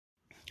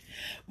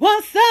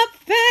What's up,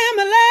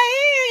 family?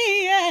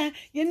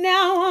 You're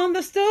now on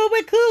the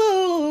stupid cool.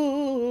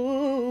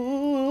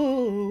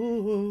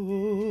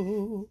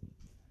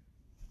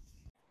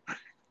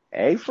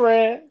 Hey,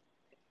 friend.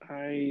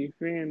 Ay,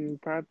 fin,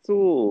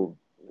 Patul.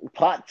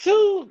 Part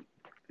two.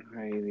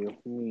 Ay, Dios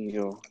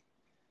mío.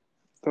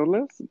 So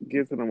let's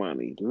get to the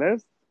money.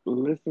 Let's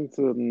listen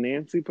to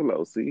Nancy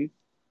Pelosi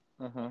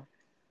Uh-huh.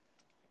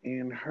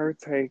 and her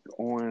take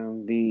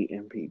on the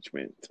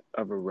impeachment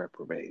of a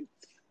reprobate.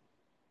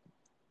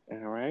 All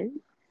right?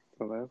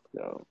 So let's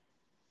go.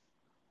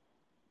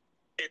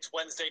 It's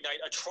Wednesday night.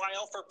 A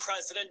trial for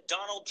President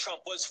Donald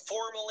Trump was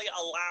formally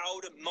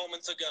allowed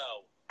moments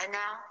ago. And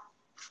now,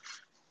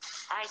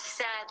 I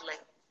sadly,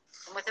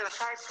 and with a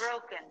heart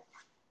broken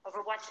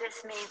over what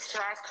this means to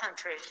our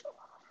country,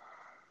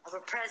 of a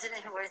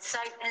president who would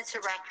incite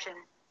insurrection,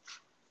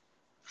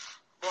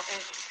 will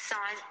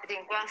sign the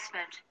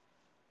engrossment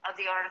of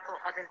the article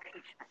of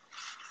impeachment.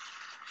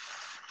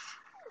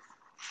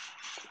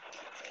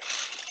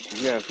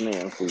 Yes,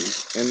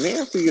 Nancy. And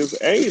Nancy is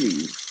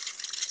 80.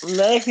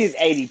 Nancy's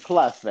 80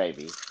 plus,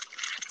 baby.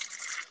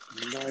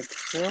 Like,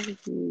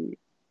 Nancy.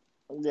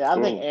 Yeah,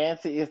 I think Oh,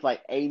 Nancy is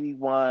like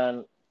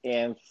 81,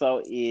 and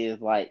so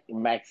is like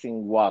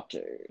Maxine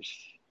Waters.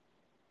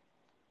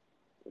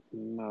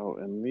 no.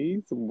 And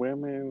these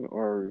women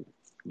are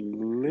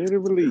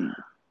literally,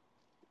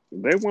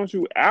 they want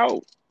you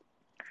out.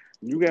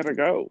 You gotta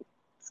go.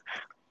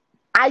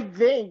 I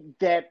think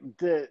that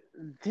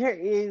there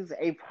is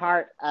a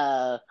part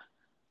of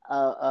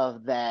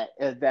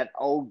that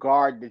old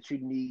guard that you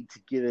need to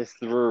get us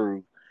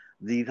through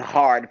these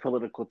hard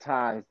political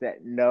times,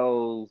 that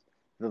knows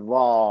the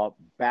law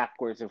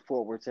backwards and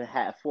forwards and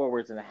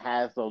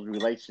has those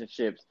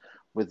relationships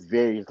with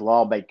various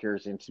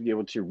lawmakers and to be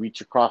able to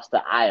reach across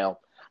the aisle.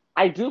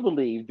 I do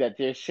believe that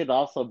there should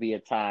also be a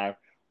time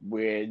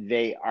where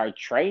they are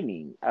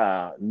training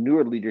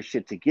newer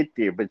leadership to get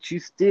there, but you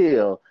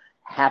still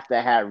have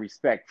to have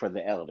respect for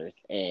the elders.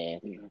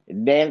 And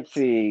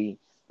Nancy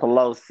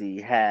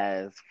Pelosi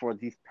has, for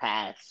these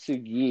past 2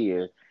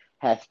 years,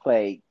 has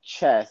played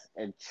chess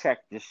and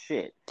checked the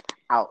shit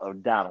out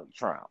of Donald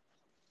Trump.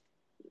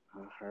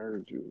 I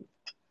heard you.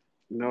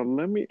 Now,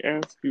 let me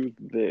ask you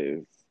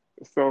this.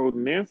 So,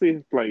 Nancy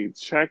has played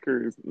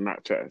checkers,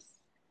 not chess.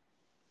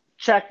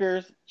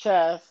 Checkers,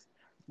 chess,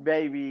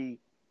 baby.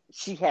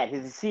 She had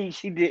his.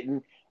 She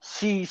didn't.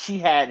 She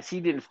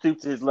didn't stoop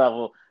to his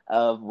level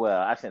of,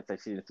 well, I shouldn't say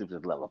she didn't stoop to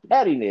his level of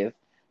pettiness,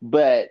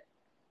 but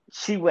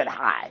she went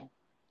high.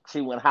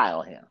 She went high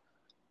on him.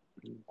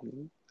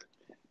 Mhm.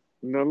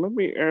 Now, let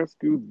me ask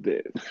you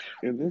this.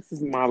 And this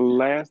is my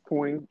last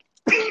point.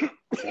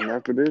 And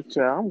after this,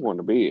 child, I'm going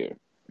to bed.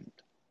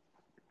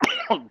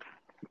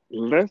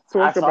 Let's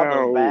I talk saw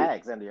those about.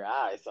 bags under your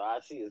eyes, so I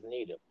see his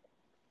needle.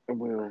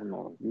 Well,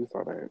 no, you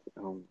saw that.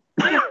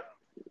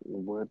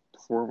 What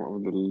form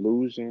of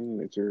delusion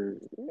that you're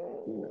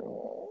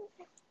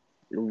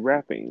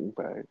rapping,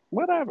 but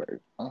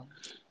whatever.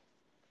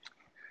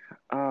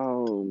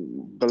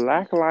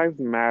 Black Lives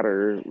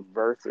Matter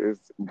versus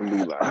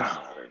Blue Lives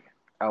Matter.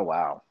 Oh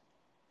wow,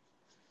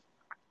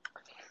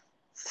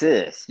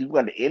 sis, you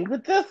want to end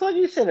with this one?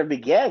 You should have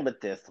began with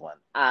this one.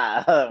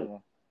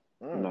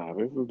 Mm, No,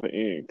 this is the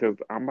end because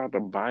I'm about to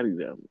body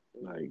them.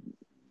 Like,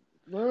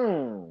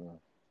 mm.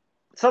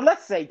 So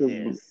let's say 'cause-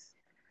 this: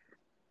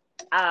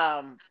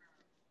 um,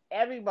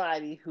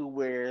 everybody who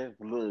wears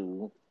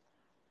blue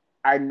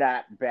are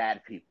not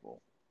bad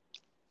people.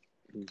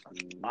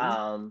 mhm,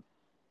 Um,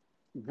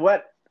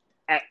 what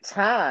at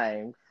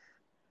times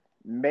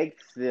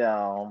makes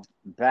them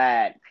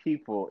bad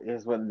people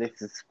is when they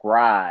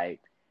subscribe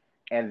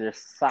and they're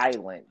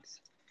silent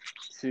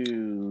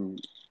to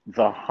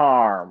the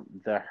harm,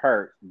 the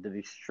hurt, the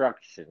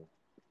destruction.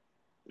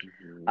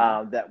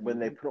 mhm, That when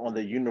they mhm, put on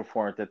the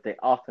uniforms, that they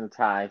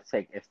oftentimes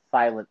take a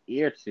silent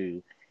ear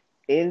to,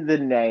 in the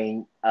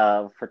name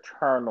of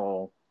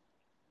fraternal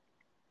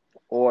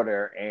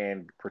order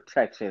and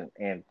protection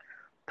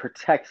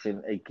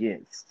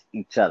against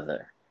each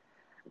other.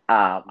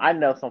 I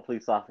know mhm, some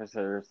police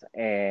officers,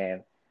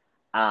 and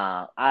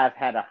I've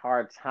had a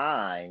hard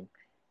time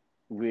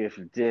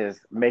with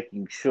just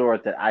making sure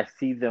that I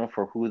see them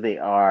for who they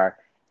are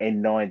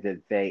and knowing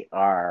that they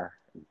are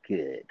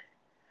good.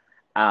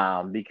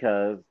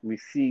 Because we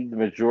see the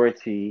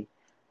majority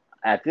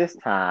at this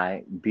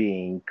time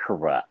being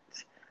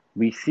corrupt.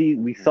 We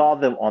saw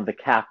them on the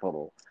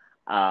Capitol,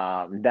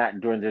 not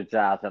doing their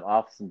jobs, and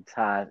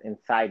oftentimes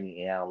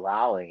inciting and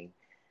allowing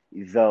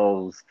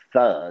those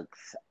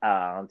thugs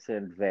to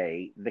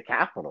invade the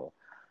Capitol.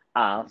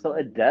 So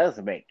it mhm.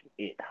 does make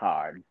it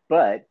hard,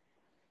 but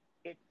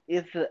it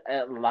is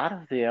a lot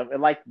of them.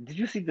 And like, did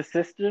you see the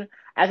sister?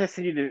 I just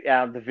seen you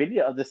the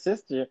video of the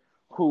sister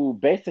who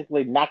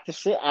basically knocked the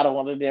shit out of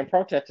one of them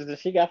protesters, and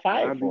she got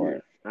I fired for did.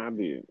 it. I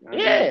did. I did.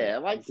 Yeah, I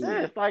like did.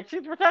 sis, like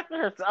she's protecting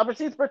herself. I mean,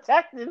 she's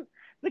protecting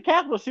the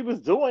Capitol. She was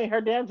doing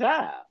her damn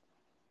job,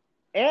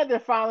 and they're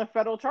filing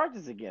federal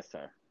charges against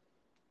her.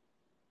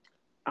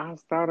 I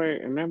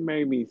started, and that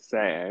made me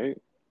sad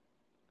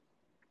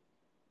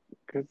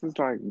Because it's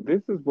like,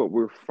 this is what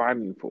we're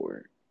fighting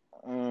for.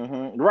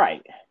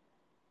 Right.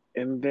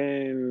 And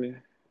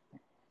then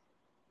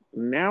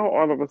now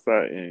all of a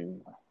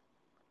sudden,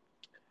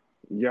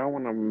 y'all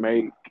want to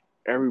make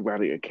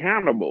everybody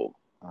accountable.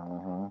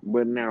 Uh-huh.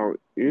 But now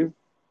it's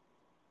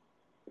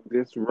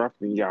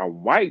disrupting y'all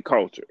white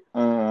culture.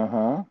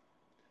 Uh-huh.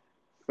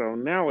 So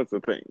now it's a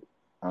thing.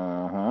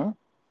 Uh-huh.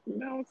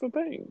 Now it's a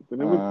thing. But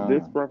it was Uh-huh.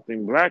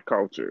 disrupting black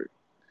culture.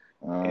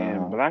 And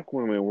Uh-huh. black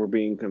women were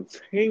being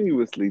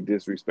continuously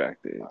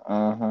disrespected.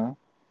 Uh-huh.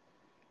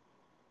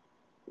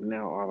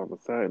 Now all of a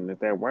sudden, if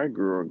that white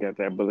girl got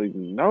that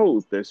bleeding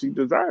nose that she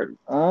deserves,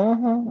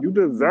 Uh-huh. you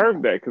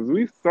deserve that because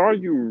we saw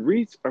you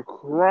reach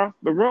across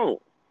the room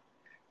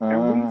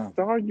and we Uh-huh.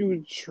 saw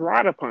you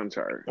try to punch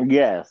her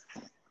Yes.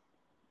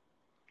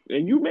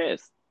 and you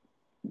missed.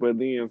 But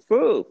then,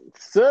 sis,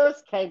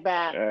 Sus came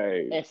back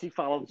hey, and she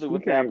followed through she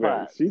with that came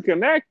back, punch. she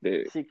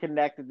connected. She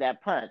connected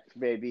that punch,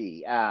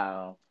 baby.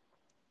 And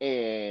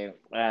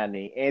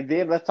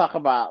then let's talk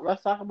about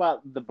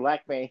the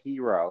black man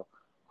hero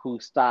who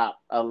stopped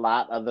a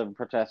lot of the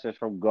protesters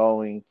from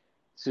going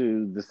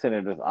to the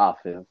senator's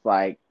office.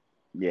 Like,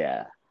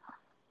 yeah.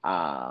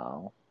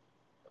 Um,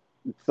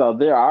 so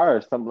there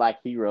are some black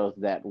heroes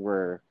that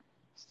were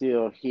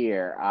still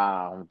here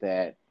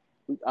that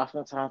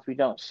oftentimes we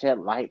don't shed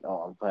light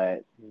on,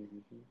 but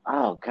Mhm.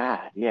 oh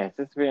God, yes,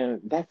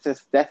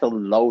 that's a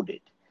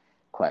loaded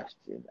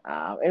question.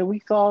 And we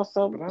saw But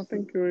some. I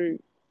think, let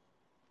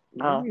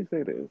Uh, me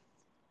say this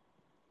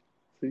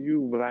to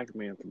you, black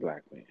man to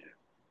black man.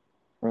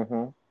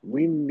 mhm.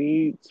 We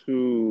need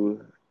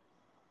to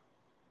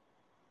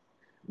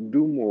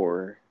do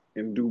more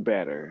and do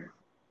better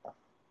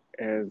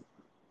as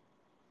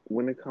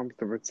when it comes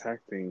to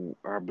protecting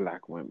our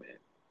black women.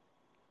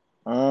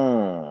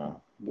 Mm,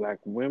 Black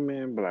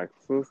women, black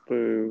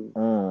sisters,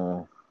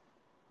 mm,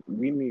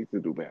 we need to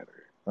do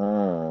better.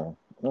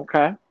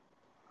 okay.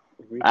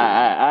 We I, do.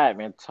 I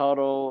I'm in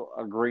total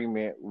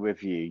agreement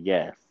with you.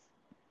 Yes,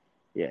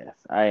 yes,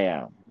 I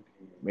am.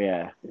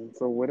 Yeah. And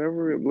so,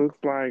 whatever it looks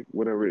like,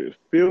 whatever it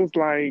feels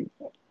like,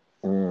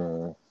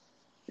 Mm,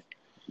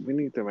 we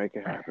need to make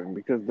it happen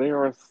because they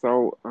are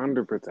so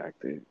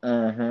underprotected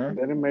mhm.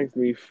 that it makes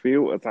me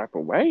feel a type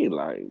of way.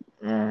 Like,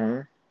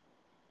 Mhm.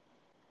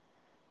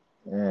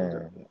 it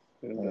does. Mm,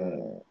 It does.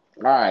 mm.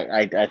 All right.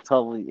 I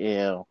totally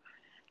am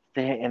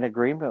in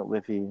agreement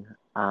with you.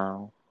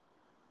 Um.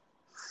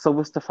 So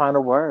what's the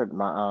final word,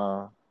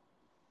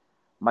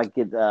 my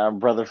good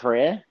brother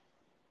friend,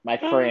 my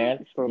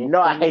friend? So, You the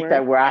know I final hate word?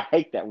 that word. I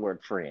hate that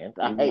word, friend.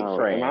 I hate No, and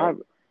friend.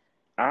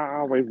 I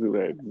always do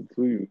that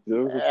to you just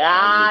because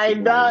I get I to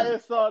know know you.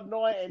 it's so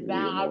annoying, It's and really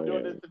now I'm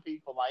doing this annoying. to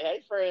people. Like,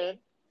 hey, friend.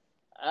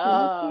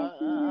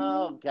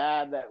 Oh Mhm.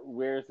 God, that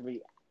wears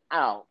me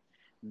out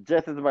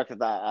just as much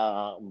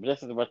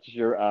as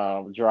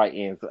your dry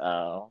ends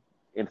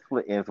and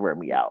split ends wear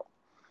me out.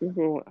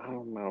 Well, I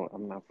don't know.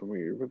 I'm not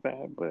familiar with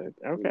that, but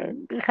okay.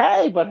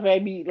 Hey, but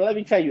maybe let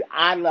me tell you,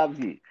 I love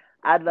you.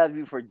 I love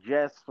you for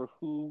just for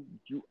who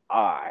you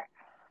are.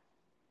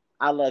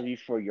 I love you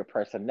for your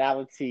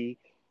personality,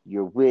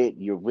 your wit,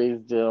 your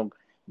wisdom,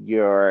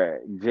 your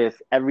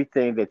just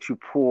everything that you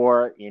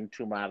pour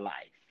into my life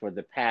for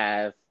the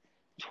past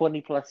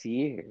 20 plus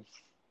years.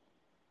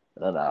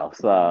 You know, It's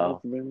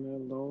so been that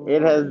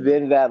it has long.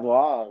 been that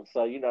long.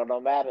 So, no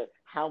matter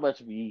how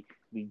much we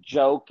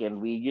joke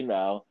and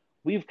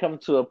we've come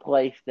to a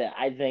place that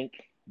I think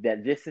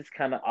that this has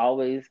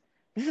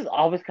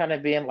always kind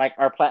of been like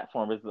our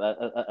platform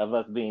of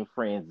us being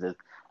friends, is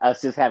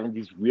us just having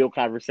these real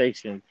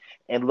conversations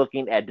and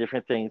looking at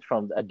different things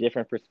from a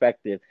different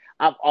perspective.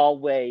 I've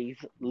always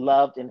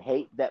loved and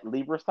hate that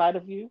Libra side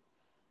of you,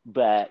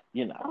 but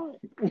Oh,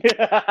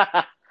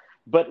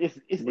 but it's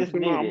but I'm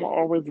needed.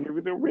 always give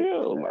you the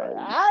real. Like,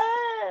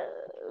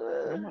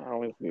 I'm I,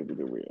 always give you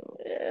the real.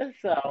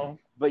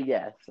 but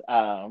yes,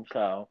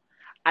 so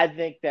I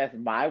think that's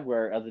my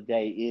word of the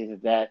day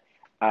is that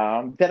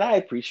I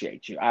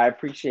appreciate you. I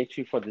appreciate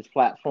you for this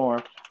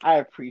platform. I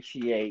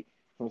appreciate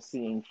from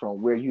seeing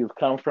from where you've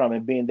come from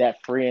and being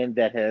that friend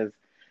that has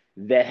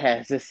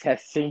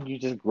seen you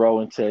just grow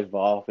and to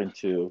evolve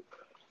into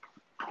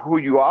who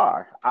you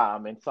are.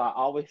 And so I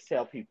always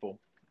tell people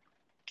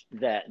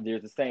that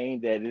there's a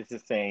saying that is the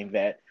saying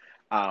that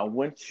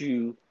once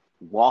you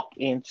walk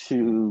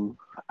into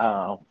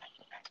um,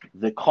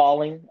 the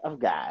calling of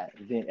God,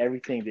 then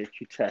everything that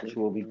you touch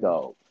will be Mhm.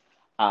 gold.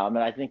 And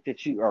I think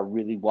that you are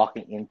really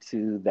walking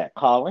into that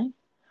calling.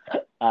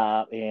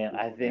 And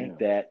I think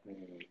Yeah. that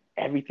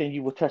everything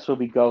you will touch will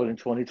be gold in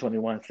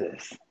 2021,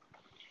 sis.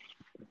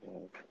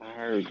 Yes. I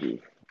heard you.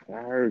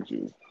 I heard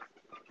you.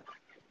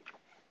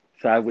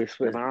 So I wish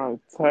And with, I'll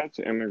touch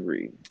and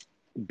agree.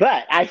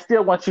 but I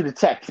still want you to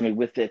text me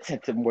with the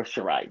tinted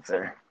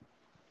moisturizer.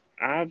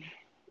 I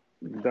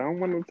don't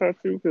want to touch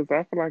you because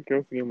I feel like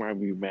your skin might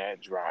be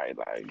mad dry.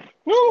 Like,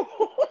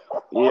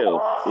 Yeah.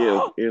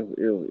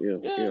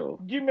 ew.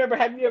 Do you remember?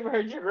 Have you ever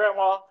heard your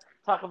grandma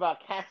talk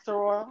about castor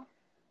oil?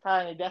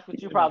 Honey, that's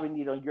what you probably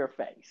need on your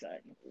face,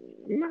 honey.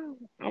 No,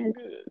 I'm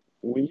good.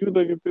 When you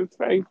look at this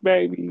face,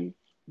 baby,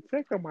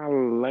 check out my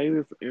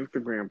latest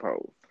Instagram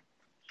post.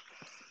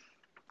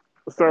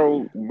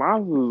 So my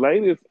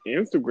latest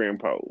Instagram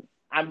post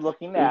I'm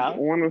looking is now.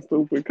 on a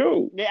stupid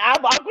coat. Yeah,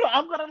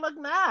 I'm gonna look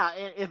now.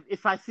 And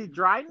if I see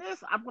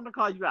dryness, I'm gonna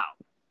call you out.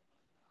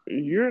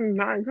 You're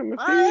not gonna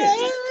see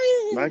it.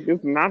 Like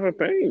it's not a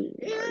thing.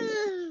 Like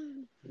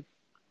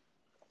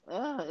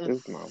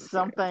It's it's not a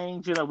some thing.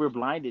 things we're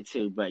blinded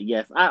to, but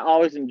yes, I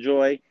always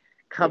enjoy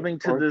coming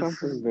to Or this.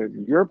 something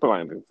that you're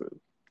blinded to.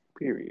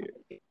 Period.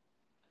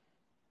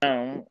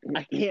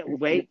 I can't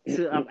wait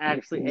till I'm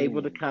actually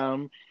able to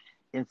come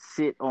and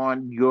sit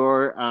on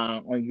your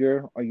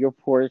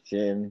porch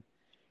and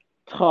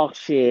talk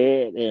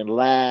shit and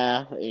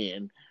laugh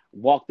and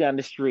walk down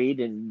the street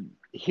and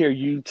hear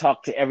you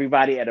talk to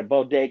everybody at a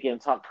bodega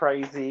and talk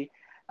crazy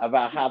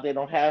about how they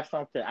don't have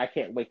something. I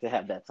can't wait to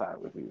have that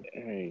time with you.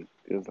 Hey,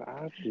 because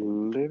I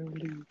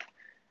literally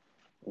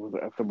was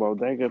at the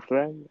bodega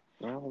today.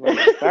 And I was like,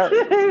 sir,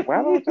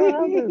 why don't y'all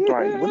have this?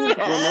 Like, what is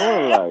going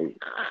on? Like,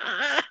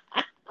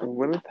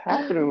 what is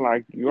happening?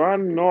 Like, you all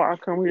know I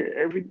come here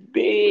every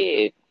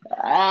day.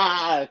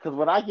 Because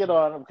when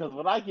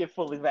I get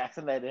fully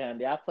vaccinated,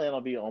 honey, I plan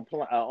on being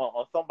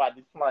on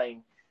somebody's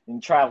plane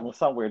and traveling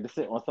somewhere to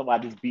sit on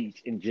somebody's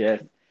beach and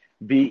just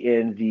be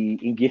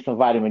and get some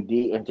vitamin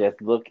D and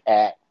just look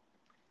at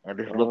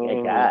Oh,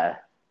 God.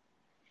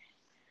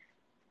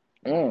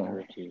 I Mm.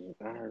 heard you.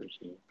 I heard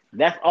you.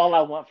 That's all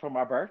I want for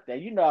my birthday.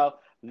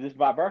 This is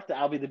my birthday.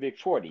 I'll be the big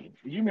 40.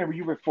 You remember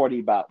you were 40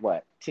 about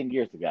what 10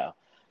 years ago.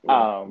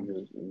 Well, Um,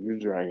 you're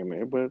dragging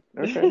it, but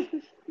okay.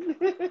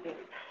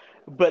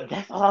 but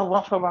that's all I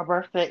want for my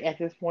birthday at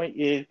this point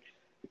is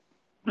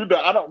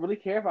I don't really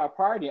care about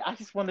partying. I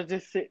just want to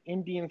just sit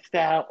Indian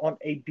style on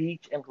a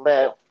beach and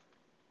let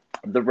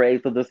the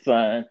rays of the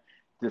sun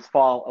just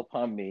fall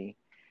upon me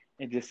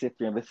and just sit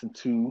there and listen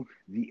to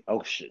the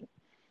ocean.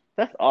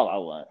 That's all I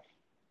want.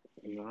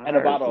 No, I And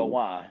a heard bottle of you.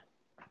 wine.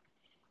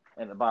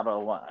 And a bottle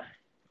of wine.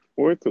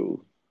 Or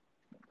two.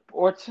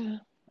 Or two.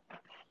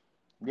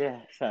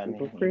 Yes, honey.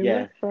 But friend,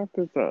 let's Yes. wrap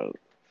this up.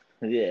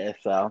 Yeah,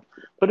 so.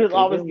 But it's Because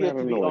always you're mad good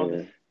to be on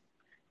this. annoying.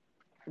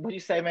 What do you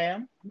say,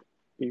 ma'am?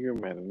 You're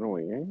mad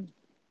annoying,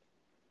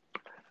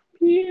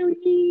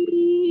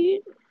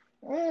 Period.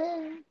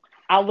 Mm.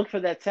 I'll look for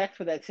that text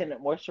for that tinted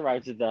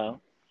moisturizer,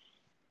 though.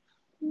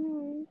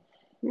 Mm,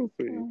 we'll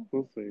see. Mm.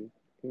 We'll see.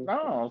 We'll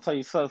see. No,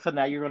 so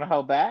now you're gonna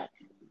hold back.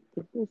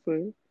 We'll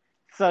see.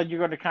 So you're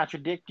gonna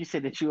contradict. You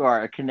said that you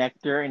are a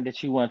connector and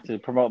that you want to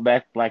promote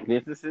black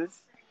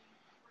businesses,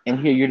 and I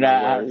here have you're no not.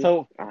 words.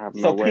 I have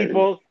no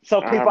words.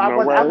 So I people, have no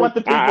I words. want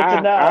the people to I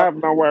know have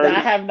no that I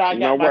words. have not No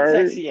got my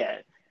text words.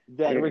 yet.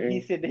 That where he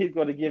Mm-mm. said that he's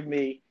going to give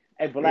me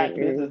a black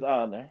business Mm-mm.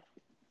 owner.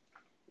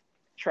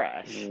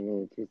 I Trash, don't know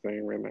what you're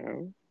saying right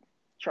now.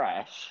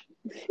 trash.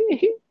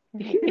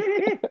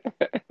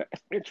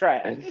 You're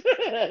trash.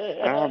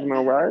 I have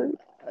no words.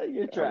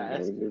 You're I don't know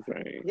trash. what you're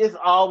saying. It's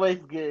always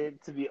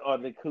good to be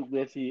on the coop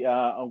with you.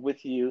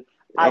 With you.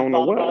 I On the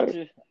thought about what?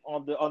 you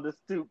on the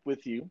stoop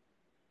with you.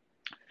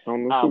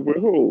 On the Um, super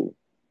who?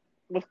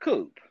 with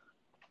Coop.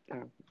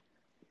 Oh,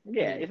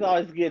 Yeah, thank it's you.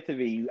 always good to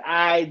be you.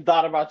 I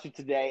thought about you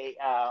today,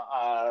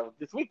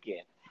 this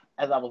weekend,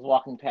 as I was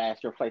walking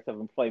past your place of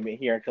employment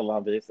here in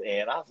Columbus,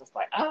 and I was just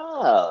like,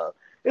 oh,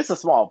 it's a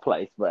small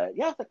place, but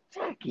yeah, it's like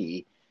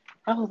Jackie.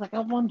 I was like, I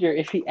wonder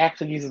if he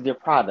actually uses their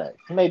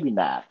products. Maybe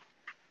not.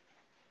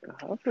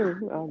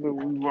 We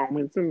won't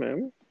mention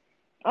them.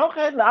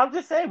 Okay, no, I'm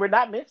just saying we're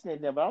not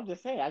mentioning them, but I'm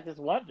just saying I just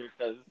wonder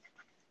because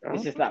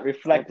it's just not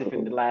I'll reflective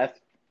in the do. last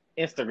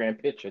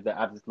Instagram picture that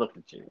I just looked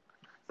at you.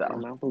 So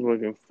And I was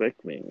looking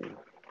sickening.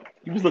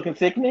 you was looking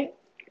sickening.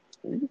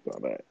 You saw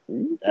that.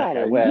 You saw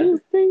Okay, that. well, You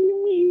see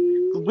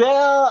me.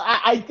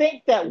 I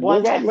think that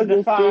one Was I has to looking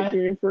define.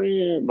 sickening,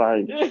 friend?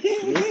 Like,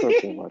 you're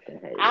such a fucking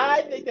hater.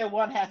 I think Like, that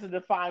one has to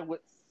define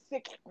what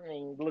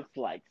sickening looks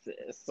like,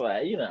 sis. So,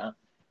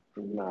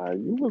 nah,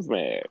 you was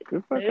mad.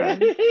 It's okay.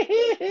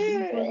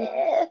 It's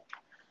okay.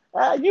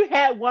 You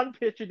had one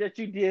picture that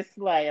you did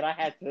slay, and I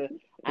It's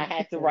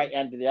had to okay. write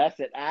under there. I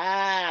said,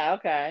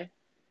 okay.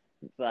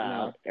 So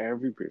Not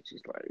every bitch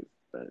is like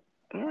that.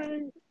 All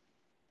right.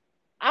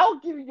 I'll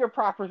give you your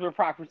propers where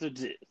propers are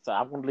due. So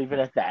I'm gonna leave it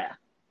at that.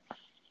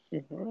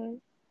 All right.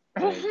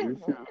 As you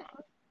should.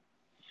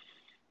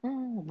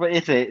 But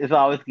it's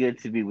always good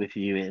to be with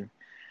you, and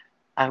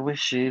I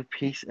wish you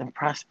peace and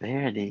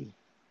prosperity.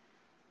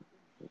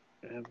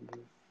 As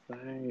the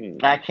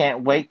I same.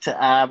 can't wait to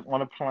I'm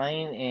on a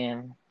plane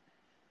and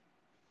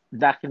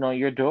knocking on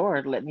your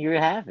door, letting you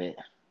have it.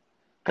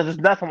 Because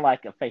it's nothing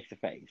like a face to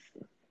face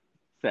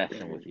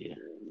session Hey, with you.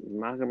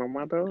 knocking on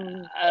my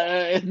door.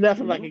 It's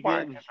nothing like You a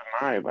might good. get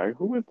denied. Like,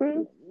 who is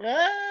this?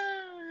 Uh,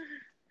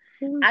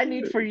 Who is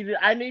this?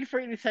 I need for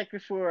you to take me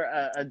for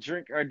a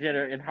drink or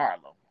dinner in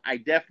Harlem. I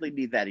definitely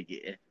need that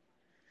again.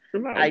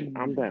 No, I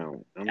I'm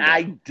down. I'm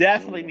I down.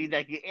 I'm definitely down. need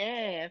that again.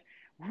 And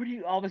where do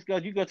you always go?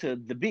 You go to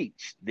the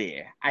beach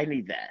there. I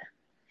need that.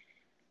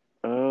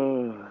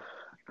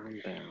 I'm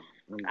down.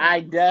 I'm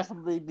I down.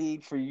 definitely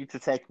need for you to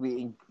take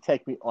me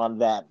on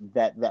that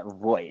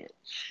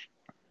voyage.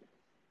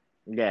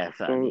 Yes,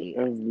 So honey.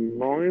 as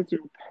long as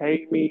you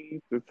pay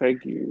me to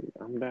take you,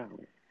 I'm down.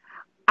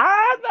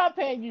 I'm not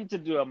paying you to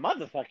do a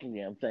motherfucking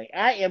damn thing.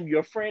 I am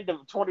your friend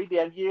of 20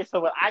 damn years,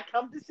 so when I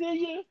come to see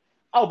you,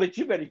 oh, but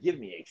you better give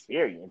me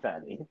experience,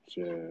 honey.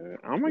 Sure.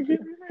 I'm gonna give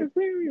you an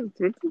experience.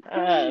 What you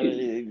Uh,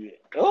 say?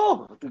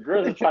 oh, the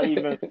girls are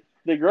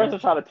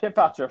trying to pimp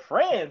out your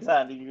friends,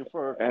 honey,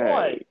 for a coin.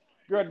 Hey.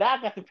 Girl, now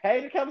I got to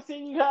pay to come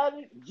see you,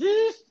 honey.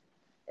 Just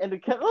and the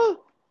uh,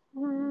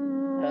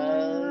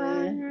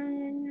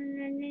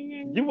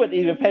 you wouldn't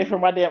even pay for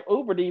my damn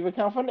Uber to even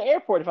come from the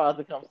airport if I was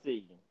to come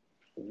see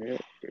Yeah,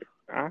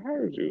 I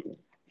heard you.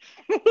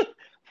 you.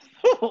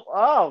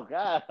 Oh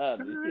God, I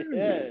honey. heard you.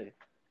 Yeah.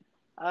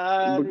 But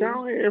Honey.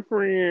 go ahead,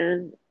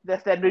 friend.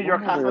 That's that New I'm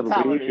York about to go to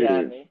hospitality, bed.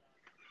 honey.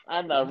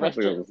 I know. I'm about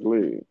to go to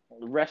sleep.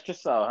 Rest your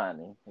soul,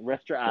 honey.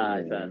 Rest your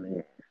eyes, honey.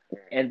 Mhm.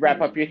 And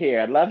wrap up your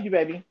hair. I love you,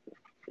 baby.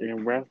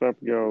 And wrap up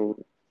your.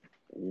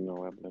 You know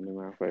what? Let me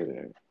not say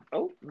that.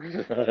 Oh.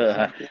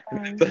 Bye.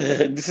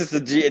 This is a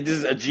G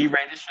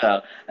rated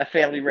show. A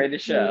family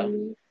rated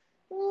show.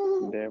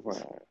 That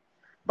right.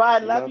 Bye.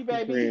 Love Love you, you,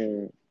 baby.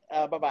 friend.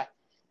 Bye bye.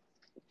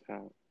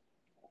 Ciao.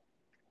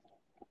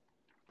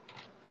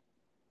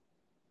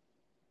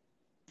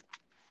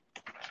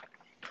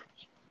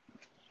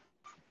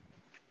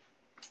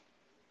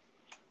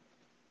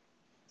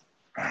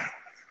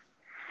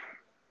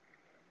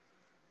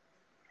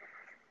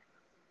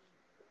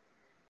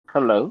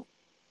 Hello.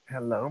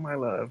 Hello, my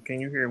love. Can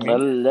you hear me?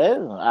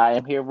 Hello. I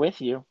am here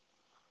with you.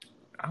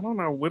 I don't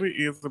know what it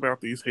is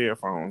about these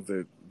headphones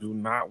that do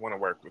not want to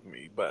work with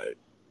me, but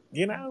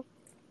you know,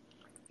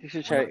 You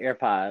should try what? your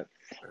AirPods.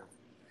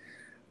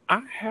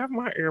 I have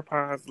my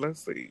AirPods.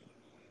 Let's see.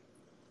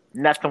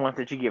 Not the ones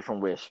that you get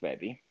from Wish,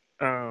 baby.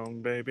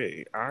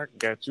 Baby, I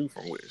got you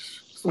from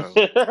Wish. So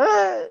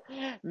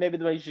Maybe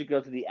the way you should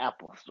go to the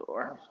Apple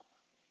store.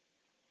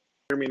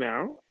 hear me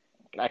now.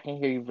 I can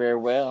hear you very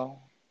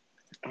well.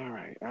 All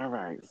right, all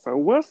right. So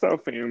what's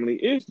up, family?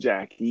 It's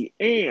Jackie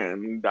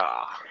and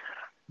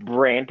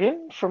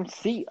Brandon from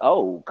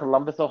CO,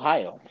 Columbus,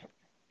 Ohio.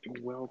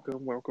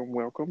 welcome, welcome,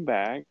 welcome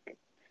back.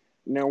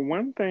 Now,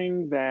 one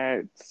thing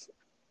that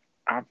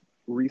I've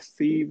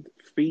received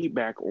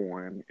feedback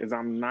on is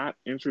I'm not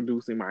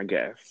introducing my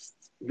guests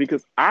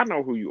because I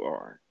know who you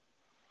are,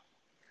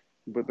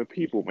 but the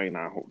people may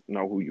not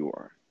know who you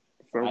are.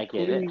 So I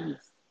get it. please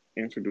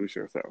introduce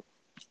yourself.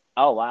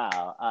 Oh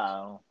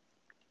wow,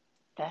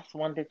 that's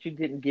one that you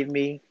didn't give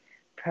me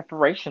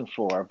preparation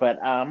for. But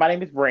my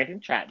name is Brandon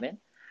Chapman.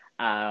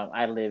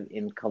 I live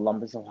in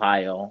Columbus,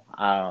 Ohio.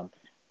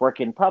 Work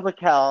in public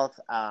health,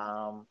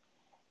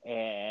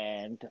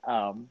 and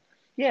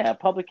yeah,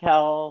 public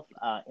health,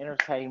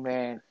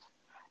 entertainment,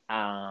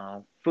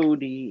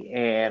 foodie,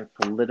 and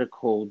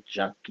political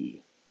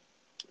junkie.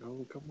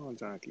 Oh, come on,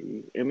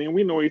 Jackie. And then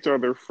we know each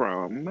other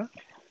from.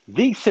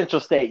 The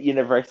Central State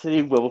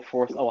University,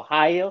 Wilberforce,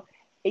 Ohio,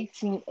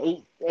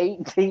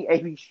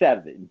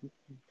 1887.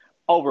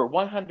 Over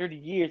 100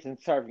 years in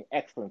serving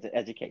excellence in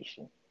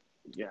education.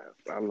 Yes,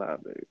 I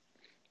love it.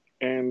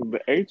 And the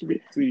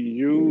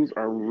HBCUs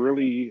are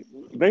really,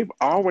 they've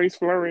always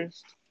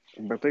flourished,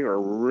 but they are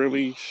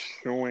really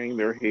showing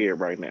their head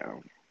right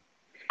now.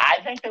 I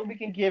think that we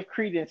can give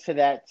credence to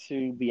that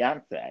to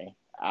Beyonce.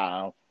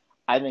 I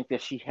think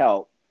that she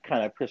helped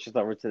kind of push us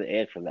over to the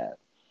edge for that.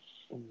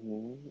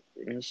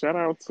 And shout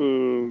out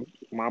to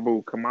my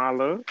boo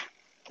Kamala.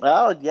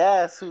 Oh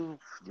yes, who?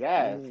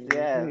 Yes.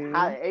 Hmm.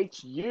 Hi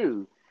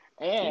HU,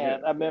 and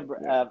Yes, a yes, member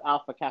yes. of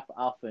Alpha Kappa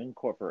Alpha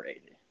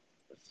Incorporated.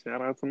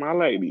 Shout out to my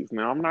ladies.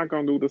 Now, I'm not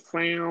going to do the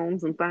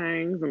sounds and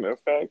things and the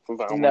effects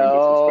because I don't want to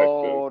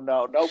disrespect them.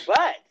 No.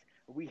 But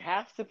we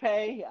have to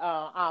pay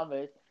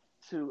homage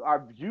to our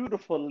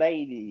beautiful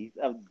ladies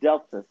of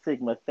Delta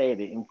Sigma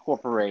Theta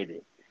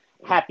Incorporated.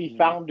 Happy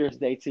Founders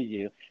Day to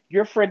you.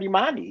 Your friend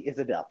Imani is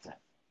a Delta.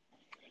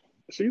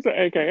 She's an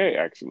AKA,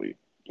 actually.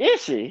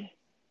 Is she?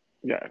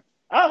 Yes.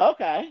 Oh,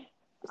 okay.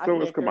 I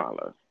So is stand cor-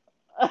 Kamala.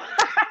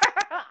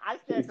 I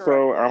stand So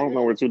corrected. I don't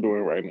know what you're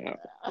doing right now.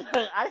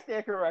 I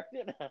stand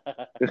corrected.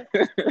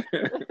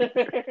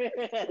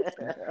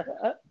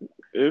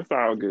 It's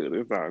all good.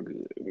 It's all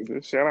good.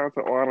 Just shout out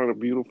to all of the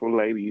beautiful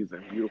ladies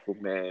and beautiful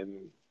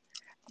men.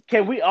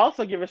 Can we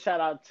also give a shout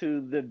out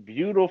to the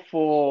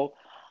beautiful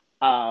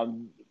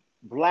um,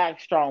 black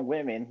strong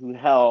women who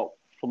helped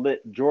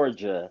flip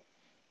Georgia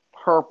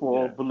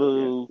purple, Yes, yes,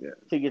 blue yes.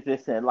 to get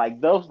this in? Like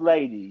those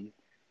ladies,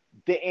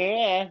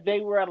 and they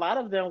were a lot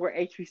of them were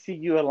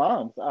HBCU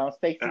alums.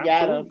 Stacey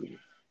Adams, Absolutely.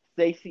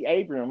 Stacey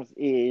Abrams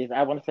is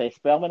I want to say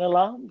Spelman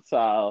alum.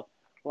 So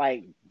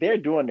like they're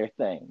doing their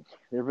thing.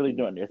 They're really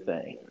doing their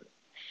thing.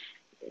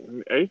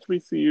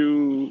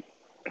 HBCU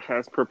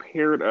has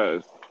prepared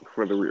us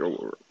for the real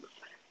world.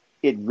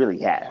 It really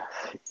has.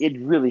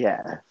 It really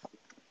has.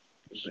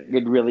 It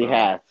Damn. really So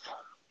has.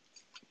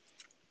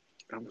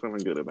 I'm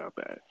feeling good about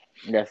that.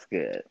 That's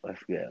good.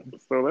 That's good.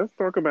 So let's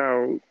talk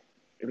about,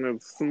 in a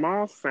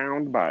small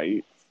sound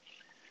bite,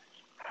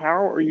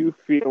 how are you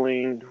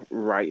feeling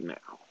right now?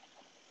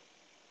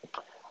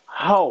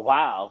 Oh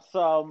wow.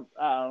 So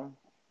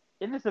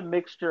it is a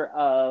mixture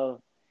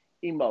of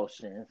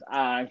emotions.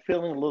 I'm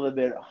feeling a little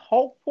bit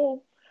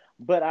hopeful,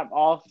 but I'm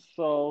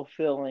also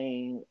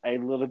feeling a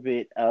little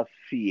bit of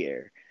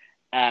fear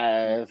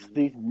as Mm-hmm.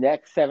 these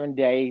next 7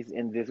 days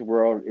in this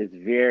world is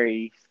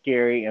very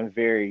scary and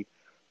very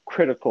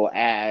critical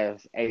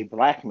as a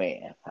black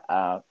man.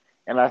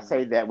 And I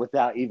say that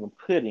without even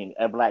putting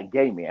a black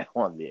gay man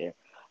on there.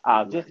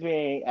 Just Right.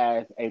 being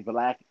as a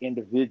black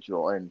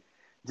individual and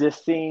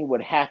just seeing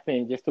what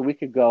happened just a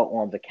week ago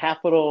on the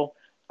Capitol.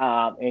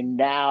 And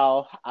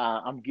now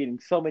I'm getting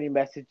so many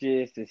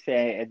messages to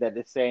say that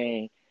they're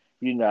saying,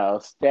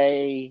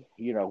 stay,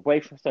 away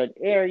from certain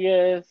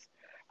areas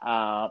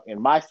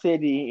in my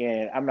city,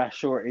 and I'm not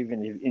sure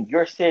even in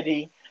your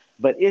city,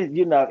 but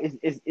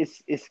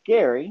it's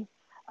scary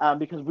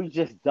because we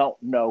just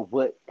don't know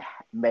what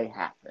may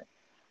happen.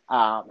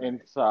 And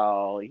Right.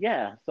 so,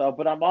 yeah,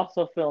 but I'm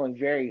also feeling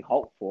very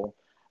hopeful.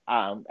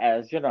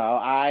 As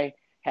I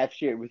have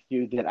shared with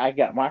you that I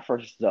got my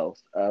first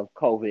dose of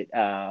COVID,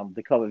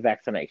 the COVID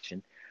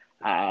vaccination.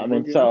 We'll And get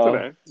into so,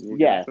 that. We'll get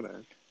yes,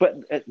 into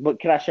that. but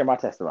can I share my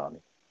testimony?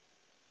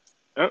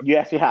 Oh. You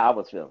asked me how I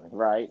was feeling,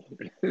 right?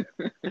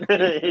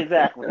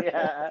 Exactly.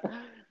 Yeah.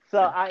 So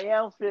I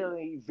am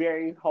feeling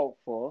very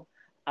hopeful.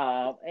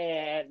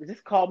 And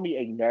just call me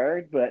a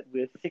nerd, but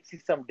with 60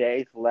 some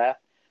days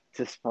left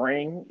to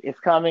spring is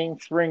coming,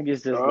 spring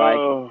is just like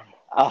Oh.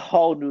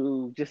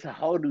 just a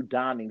whole new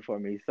dawning for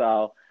me.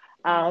 So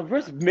Yeah.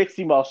 there's mixed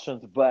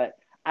emotions, but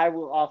I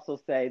will also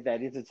say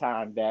that it's a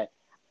time that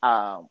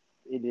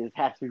it is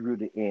has to be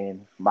rooted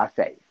in my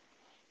faith.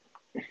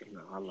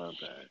 No, I love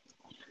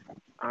that.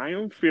 I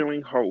am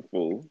feeling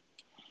hopeful.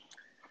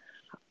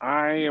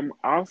 I am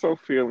also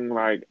feeling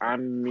like I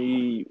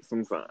need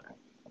some sun.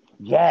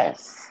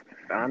 Yes.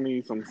 I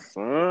need some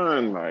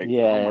sun. Like, oh my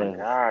Yes.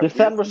 The God,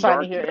 sun it's was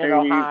shining dark here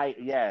in days. Ohio.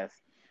 Yes.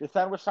 The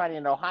sun was shining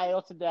in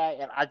Ohio today,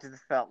 and I just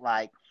felt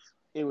like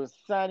it was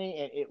sunny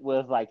and it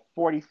was like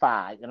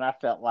 45, and I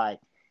felt like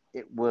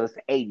it was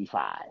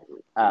 85.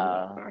 No,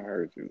 Uh, I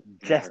heard you.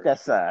 I just heard that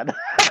sun.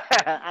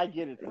 I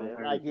get it, you. I sis.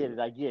 I heard get you. it.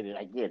 I get it.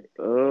 I get it.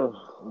 Ugh.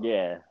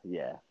 Yeah.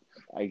 Yeah.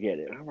 I get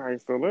it. All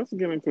right, so let's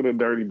get into the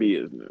dirty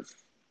business.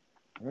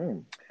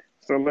 Mm.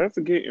 So let's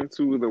get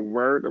into the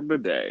word of the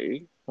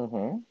day.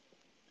 Mm-hmm.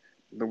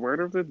 The word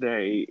of the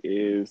day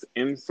is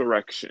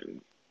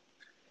insurrection.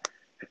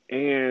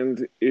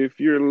 And if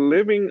you're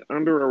living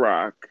under a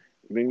rock,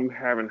 then you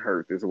haven't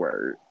heard this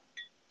word.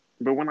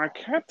 But when I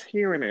kept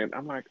hearing it,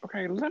 I'm like,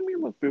 okay, let me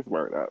look this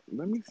word up.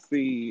 Let me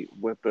see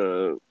what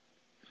the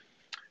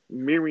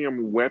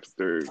Merriam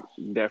Webster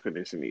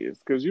definition is.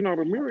 Because, the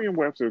Merriam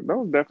Webster,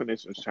 those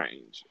definitions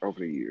change over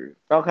the years.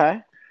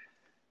 Okay.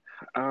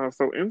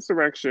 So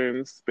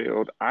insurrection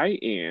spelled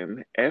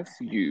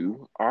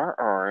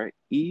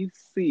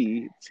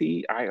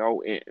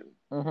INSURRECTION.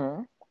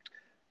 Mm-hmm.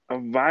 A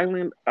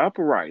violent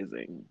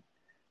uprising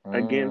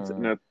against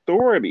an Mm.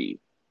 authority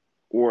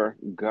or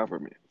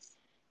government.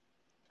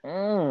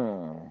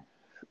 Mm.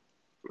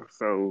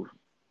 So,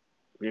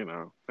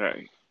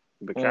 hey,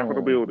 the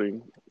Capitol Mm.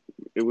 building,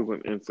 it was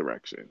an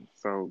insurrection.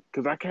 So,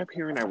 because I kept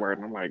hearing that word,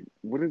 and I'm like,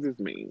 what does this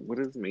mean? What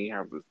does this mean?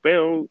 How's it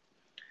spelled?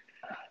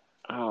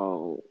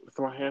 Oh,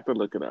 so I had to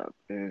look it up,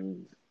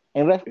 and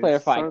And let's it's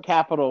clarify such.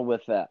 capital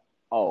with a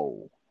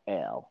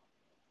O-L.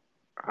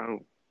 Oh,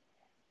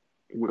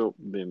 well,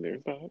 then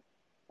there's that.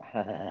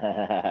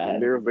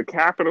 There's the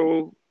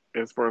Capitol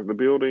as far as the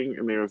building,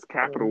 and there's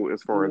Capital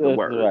as far as the This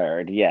word.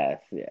 word, yes,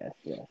 yes,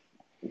 yes,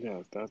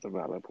 Yes, that's a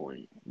valid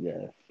point.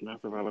 yes.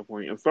 That's a valid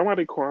point. And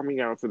somebody called me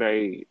out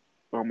today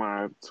on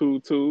my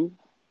tutu,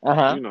 Uh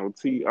huh. Mm-hmm.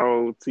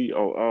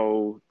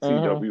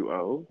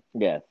 TOTOOTWO.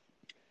 Yes.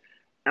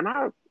 And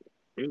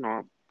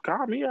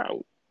called me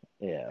out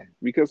Yeah.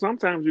 because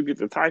sometimes you get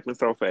to typing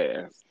so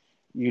fast.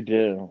 You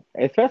do,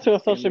 especially on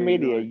And social then you're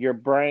media. like, Your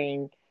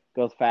brain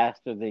goes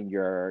faster than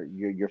your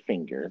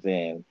fingers,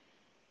 and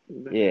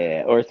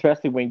yeah, or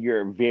especially when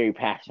you're very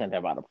passionate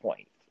about a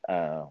point.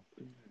 Uh,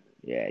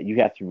 yeah, you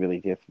have to really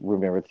just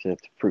remember to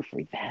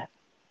proofread that.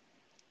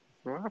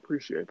 well, I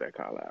appreciate that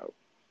call out.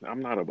 I'm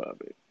not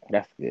above it.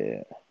 That's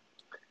good.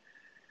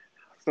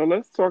 So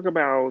let's talk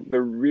about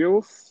the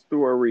real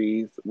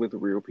stories with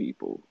real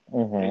people.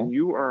 Mm-hmm. And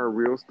you are a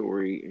real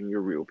story and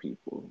you're real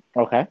people.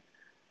 Okay.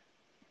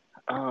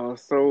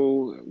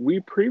 So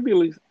we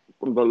previously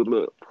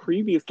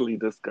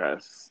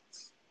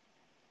discussed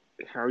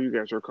how you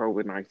got your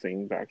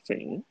COVID-19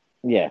 vaccine.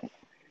 Yes.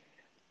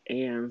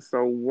 And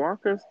so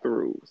walk us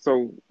through.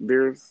 So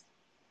there's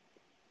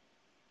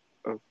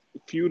a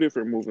few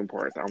different moving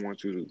parts I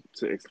want you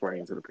to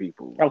explain to the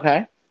people.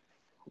 Okay.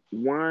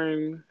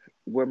 One,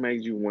 what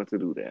made you want to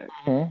do that?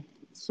 Mm-hmm.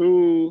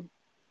 Two,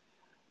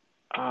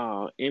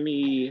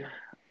 any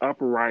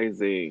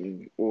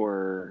uprising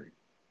or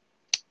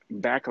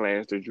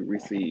backlash that you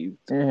received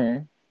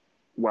Mm-hmm.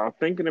 while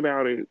thinking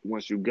about it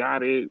once you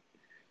got it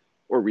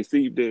or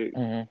received it.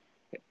 Mm-hmm.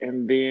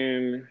 And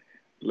then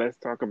let's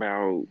talk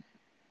about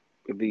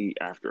the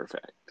after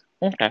effect.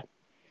 Okay.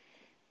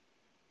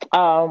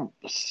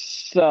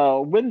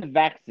 So when the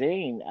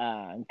vaccine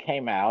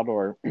came out,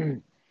 or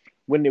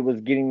when it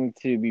was getting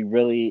to be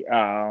really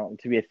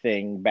to be a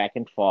thing back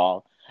in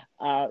fall,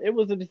 it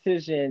was a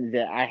decision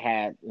that I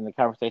had in the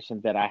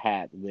conversation that I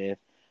had with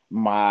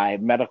my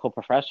medical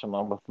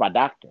professional, with my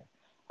doctor,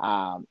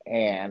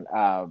 and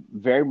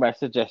very much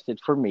suggested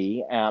for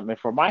me and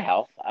for my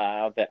health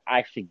that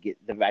I should get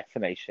the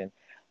vaccination,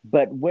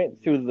 but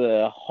went through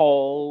the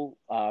whole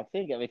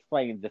thing of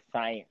explaining the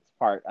science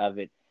part of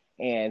it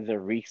and the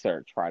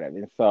research part of it.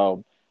 And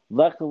so,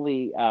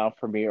 luckily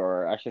for me,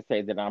 or I should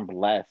say that I'm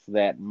blessed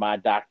that my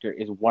doctor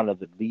is one of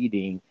the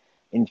leading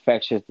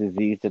infectious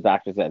disease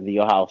doctors at the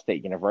Ohio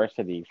State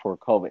University for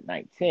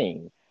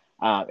COVID-19,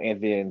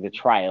 and then the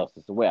trials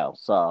as well.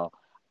 So,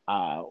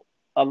 uh,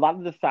 a lot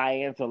of the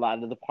science, a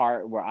lot of the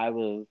part where I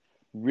was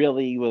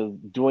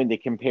doing the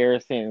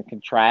comparison and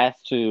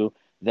contrast to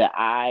that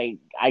I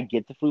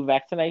get the flu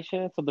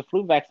vaccination. So the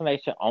flu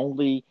vaccination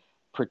only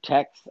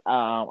protects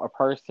a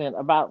person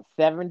about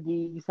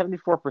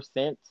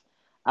 74%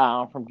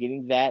 from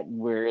getting that,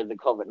 where the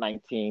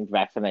COVID-19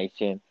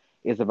 vaccination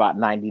is about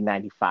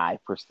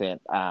 95%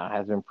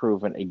 has been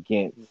proven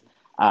against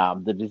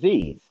the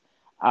disease.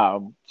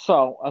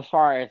 So as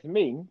far as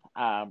me,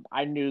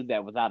 I knew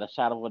that without a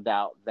shadow of a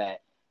doubt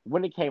that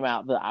when it came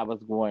out that I was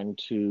going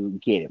to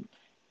get it.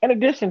 In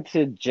addition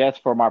to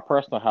just for my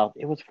personal health,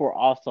 it was for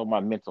also my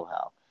mental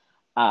health.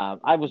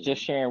 I was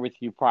just sharing with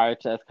you prior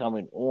to us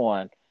coming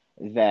on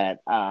that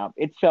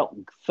it felt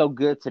so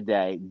good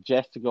today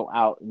just to go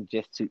out and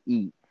just to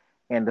eat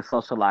and to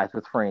socialize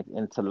with friends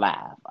and to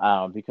laugh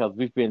because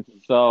we've been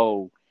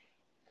so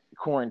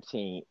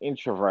quarantine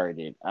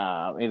introverted.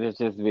 It has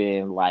just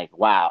been like,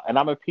 wow. And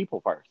I'm a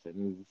people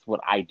person. It's what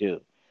I do.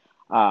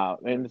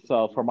 And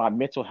so for my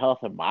mental health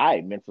and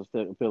my mental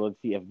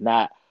stability of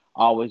not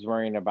always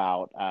worrying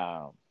about,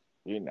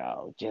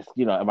 just,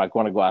 am I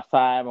going to go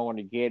outside? Am I going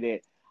to get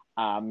it?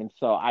 And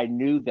so I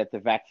knew that the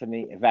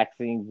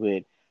vaccine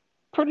would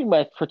pretty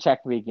much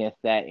protect me against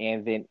that.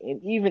 And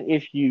even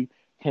if you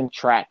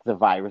contract the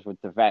virus with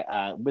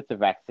with the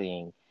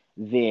vaccine,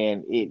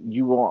 then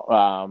you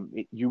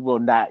won't you will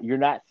not you're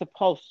not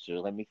supposed to.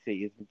 Let me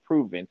see, it's been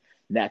proven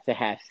not to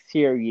have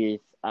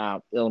serious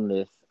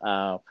illness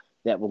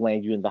that will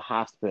land you in the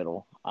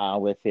hospital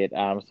with it.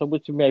 So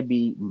which may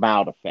be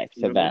mild effects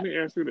to Now, let that. me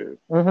ask you this.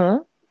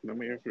 Mm-hmm. Let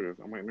me ask you this.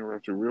 I might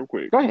interrupt you real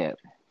quick. Go ahead.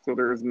 So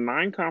there's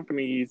 9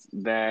 companies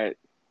that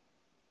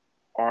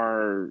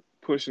are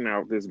pushing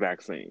out this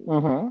vaccine.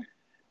 Mm-hmm.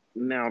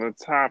 Now the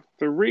top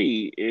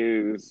three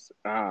is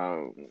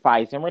Pfizer,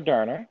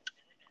 Moderna,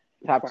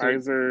 top two.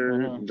 Pfizer,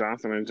 Mm-hmm.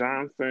 Johnson and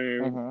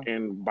Johnson, Mm-hmm.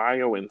 and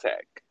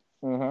BioNTech.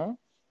 Mm-hmm.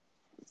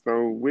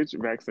 So which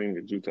vaccine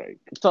did you take?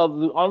 So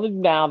the only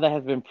now that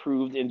has been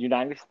approved in the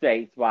United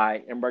States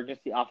by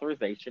emergency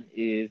authorization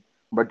is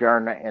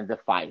Moderna and the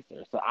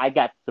Pfizer. So I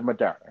got the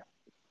Moderna.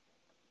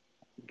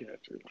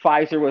 Gotcha.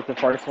 Pfizer was the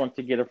first one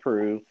to get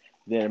approved.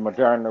 Then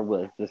Moderna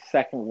was the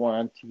second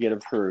one to get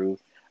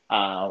approved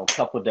a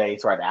couple of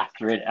days right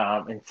after it.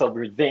 And so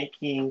we're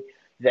thinking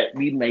that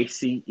we may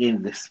see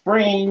in the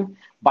spring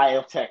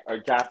biotech or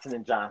Johnson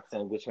and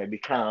Johnson, which may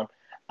become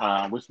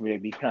a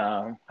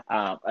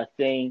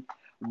thing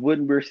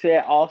when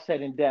all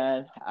said and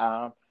done.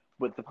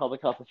 What the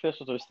public health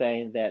officials are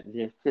saying that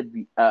there could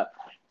be up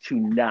to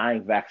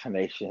 9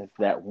 vaccinations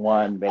that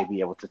one may be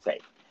able to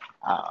take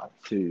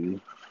to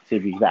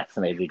be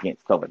vaccinated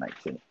against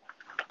COVID-19.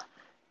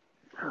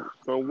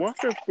 So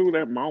walk us through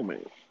that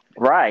moment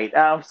Right.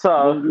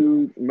 when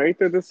you made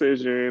the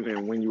decision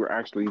and when you were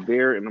actually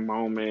there in the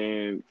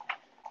moment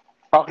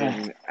Okay.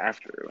 and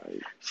after.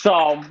 Like,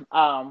 So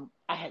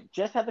I had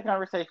just had the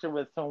conversation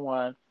with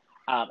someone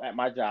at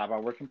my job. I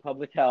work in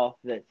public health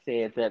that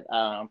said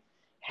that,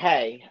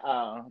 hey,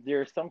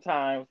 there's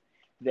sometimes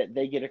that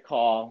they get a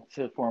call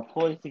for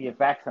employees to get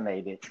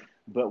vaccinated,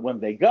 but when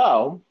they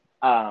go,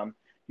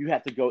 you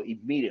have to go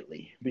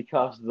immediately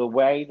because the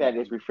way that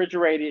it's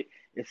refrigerated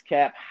is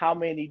kept. How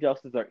many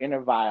doses are in a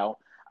vial?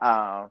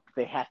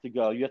 They have to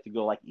go. You have to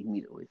go like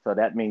immediately. So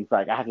that means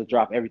like I have to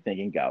drop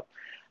everything and go.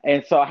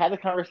 And so I had the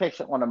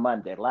conversation on a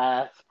Monday,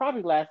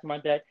 probably last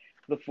Monday,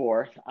 the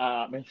 4th.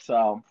 And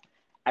so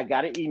I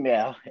got an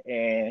email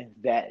and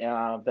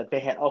that they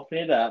had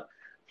opened it up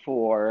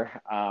for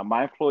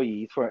my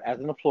employees for as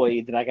an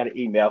employee. Then I got an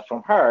email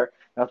from her.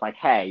 And I was like,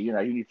 hey, you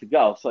need to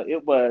go. So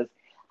it was.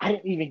 I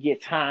didn't even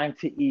get time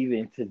to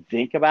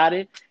think about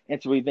it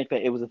and to really think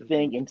that it was a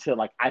thing until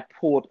like I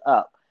pulled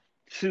up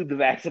to the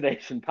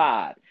vaccination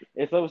pod.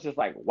 And so it was just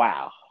like,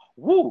 wow,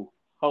 woo,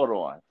 hold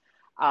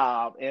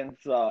on. And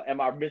so,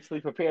 am I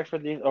mentally prepared for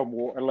this, or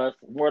more or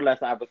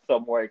less, I was so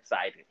more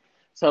excited.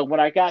 So when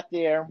I got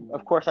there,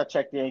 of course, I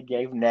checked in,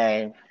 gave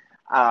name.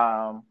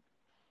 Um,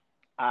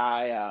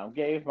 I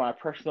gave my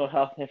personal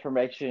health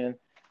information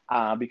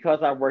because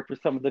I worked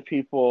with some of the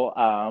people.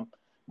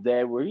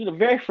 They were,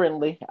 very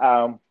friendly,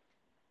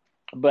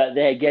 but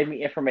they gave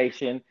me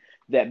information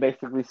that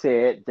basically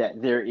said that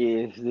there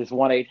is this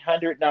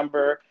 1-800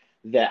 number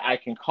that I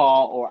can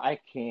call or I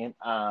can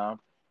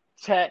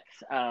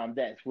text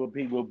that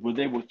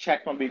they will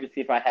check on me to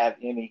see if I have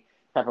any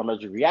type of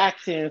allergic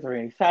reactions or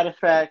any side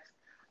effects.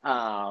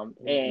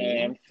 Mm-hmm.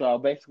 And so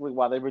basically,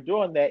 while they were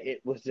doing that,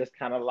 it was just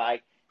kind of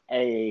like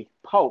a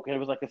poke, and it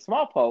was like a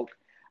small poke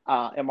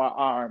in my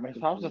arm. And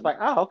so I was just Mm-hmm. like,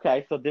 oh,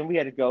 okay. So then we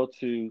had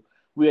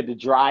to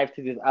drive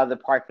to this other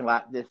parking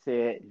lot that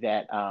said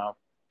that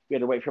we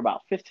had to wait for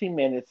about 15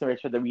 minutes to make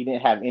sure that we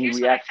didn't have any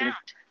reactions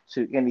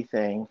to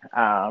anything.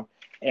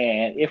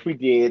 And if we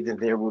did, then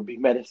there would be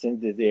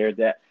medicines in there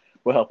that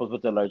will help us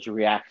with allergic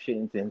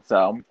reactions. And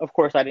so, of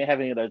course, I didn't have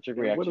any allergic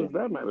And what is reactions.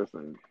 that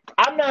medicine?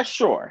 I'm not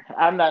sure.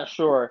 I'm not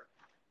sure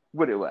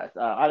what it was.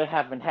 I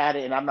haven't had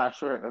it, and I'm not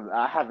sure.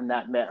 I have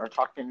not met or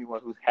talked to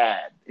anyone who's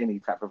had any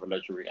type of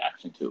allergic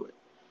reaction to it.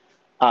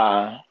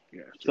 Uh,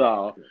 Gotcha.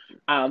 so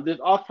Gotcha. there's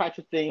all types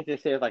of things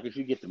that says like if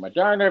you get the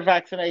Moderna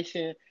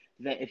vaccination,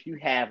 that if you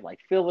have like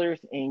fillers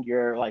in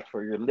your like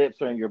for your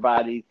lips or in your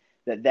body,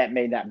 that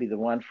may not be the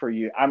one for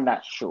you. I'm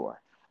not sure.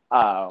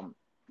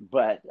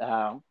 But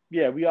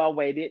yeah, we all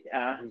waited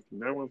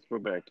That one's for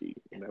Becky.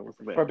 That was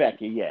for Becky.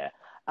 Becky. Yeah,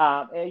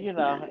 and Period.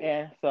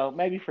 and so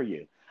maybe for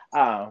you.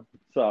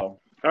 So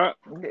Uh,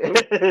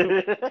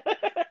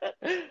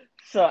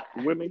 so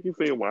when they keep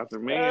saying watch a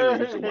man, then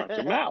you should watch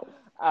your mouth.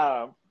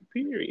 um,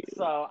 Period.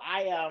 so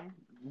I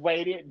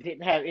waited,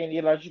 didn't have any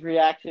allergic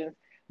reactions.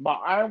 My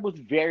arm was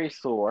very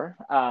sore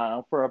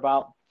for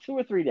about 2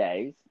 or 3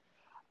 days.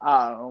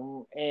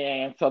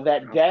 And so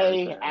that I've heard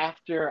day that.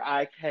 after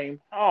I came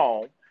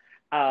home,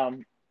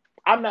 um,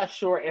 I'm not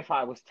sure if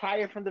I was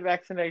tired from the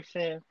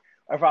vaccination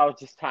or if I was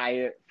just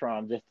tired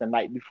from just the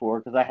night before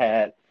because I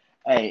had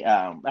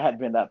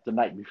been up the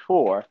night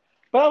before,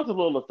 but I was a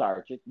little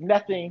lethargic.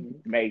 Nothing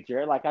Hmm.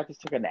 major. Like I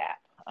just took a nap.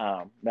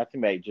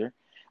 Nothing major.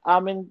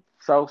 And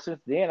so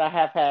since then I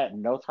have had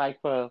no type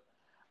of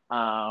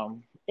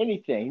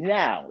anything.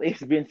 Now,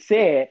 it's been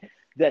said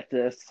that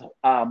the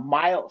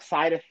mild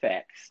side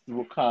effects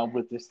will come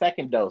with the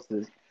second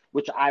doses,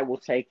 which I will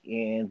take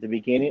in the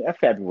beginning of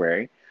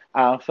February.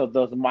 So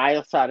those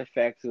mild side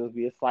effects will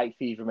be a slight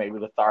fever, maybe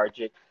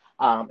lethargic.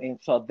 And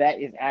so that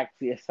is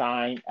actually a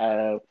sign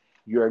of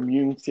your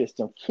immune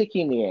system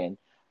kicking in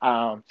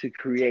to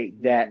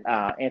create that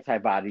Hmm.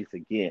 antibodies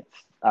against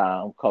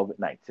COVID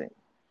 19.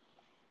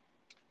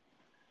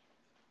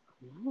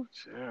 Oh,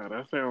 child,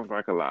 that sounds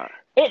like a lot.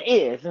 It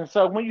is. And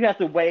so when you have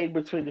to weigh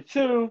between the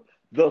two,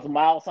 those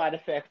mild side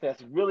effects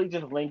that's really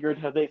just lingered,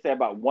 because they say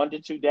about 1 to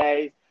 2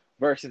 days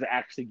versus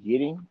actually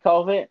getting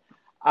COVID,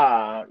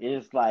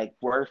 is like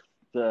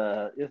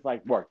it's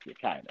like worth it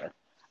kind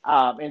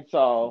of. And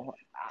so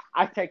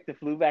I take the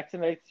flu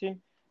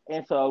vaccination.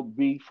 And so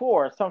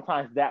before,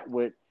 sometimes that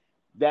would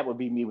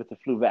be me with the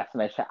flu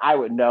vaccination. I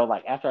would know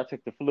like after I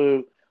took the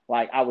flu,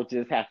 like I would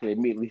just have to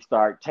immediately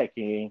start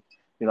taking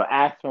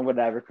aspirin,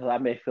 whatever, because I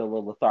may feel a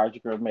little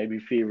lethargic or maybe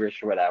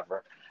feverish or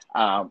whatever.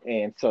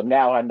 And so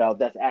now I know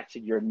that's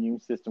actually your immune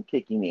system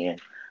kicking in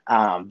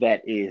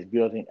that is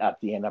building up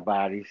the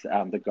antibodies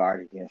to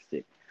guard against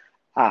it.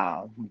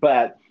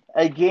 But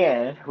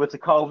again, with the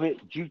COVID,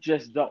 you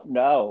just don't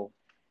know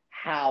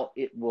how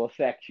it will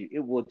affect you.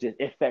 It will just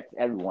affect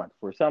everyone.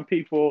 For some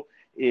people,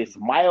 it's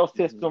Hmm. mild Hmm.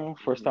 system.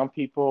 For Hmm. some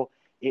people,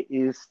 it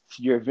is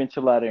your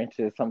ventilator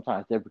into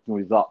sometimes that can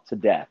result to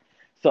death.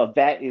 So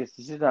that is,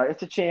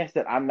 it's a chance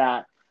that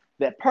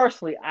that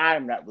personally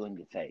I'm not willing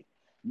to take.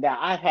 Now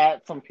I've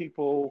had some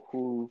people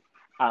who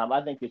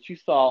I think that you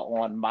saw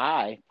on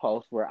my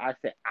post where I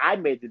said I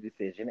made the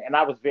decision, and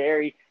I was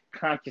very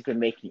conscious of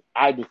making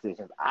I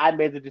decisions. I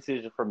made the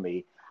decision for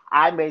me.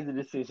 I made the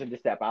decision to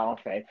step out on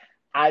faith.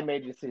 I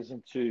made the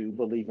decision to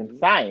believe in Hmm.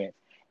 science.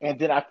 And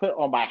then I put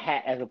on my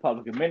hat as a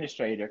public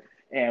administrator.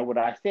 And what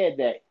I said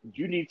that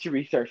you need to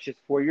research this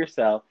for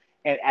yourself.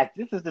 And as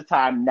this is the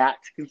time not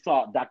to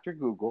consult Dr.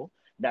 Google,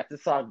 not to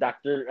consult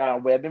Dr.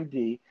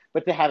 WebMD,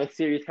 but to have a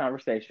serious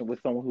conversation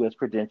with someone who has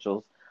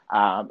credentials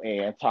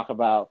and talk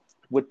about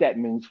what that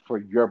means for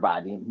your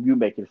body and you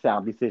make a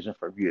sound decision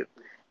for you.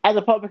 As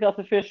a public health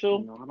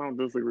official, No, I don't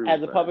disagree as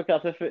with a that. public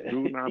health,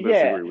 Do not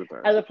yeah, disagree with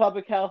that. as a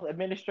public health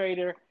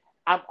administrator,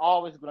 I'm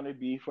always going to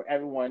be for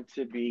everyone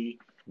to be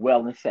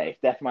well and safe.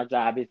 That's my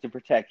job is to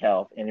protect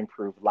health and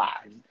improve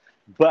lives.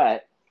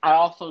 But I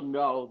also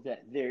know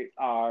that there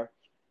are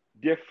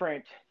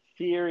different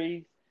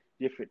theories,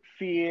 different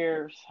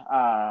fears,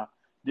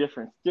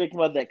 different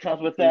stigma that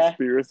comes with that.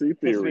 Conspiracy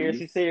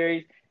Conspiracy theories.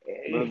 theories.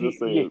 Let's just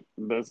say Yeah, it.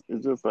 That's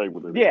it's just like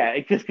what it is. yeah,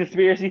 it's just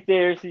conspiracy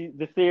theories,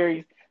 the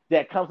theories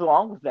that comes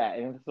along with that.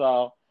 And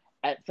so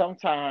at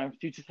sometimes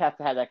you just have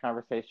to have that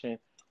conversation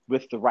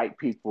with the right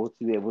people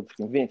to be able to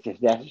convince if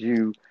that's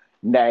you,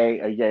 nay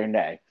or yay or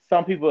nay.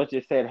 Some people have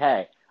just said,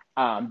 hey,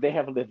 they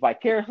have lived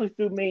vicariously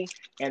through me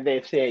and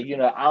they've said,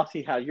 I'll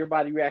see how your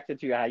body reacts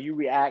to you, how you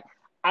react.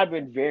 I've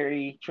been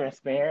very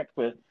transparent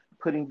with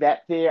putting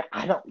that there.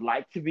 I don't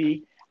like to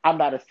be, I'm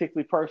not a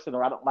sickly person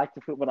or I don't like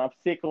to put when I'm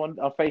sick on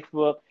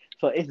Facebook.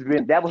 So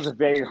that was a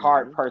very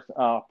hard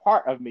Hmm.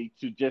 part of me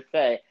to just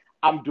say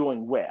I'm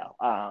doing well.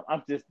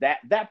 I'm just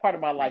that part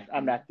of my life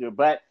I'm Hmm. not doing,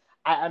 but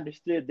I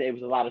understood there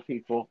was a lot of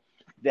people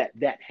that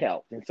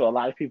helped, and so a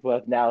lot of people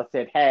have now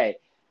said, hey,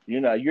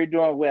 you're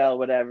doing well,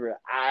 whatever.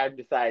 I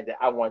decided that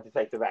I wanted to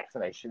take the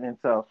vaccination, and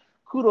so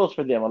kudos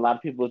for them. A lot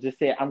of people just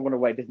say, "I'm going to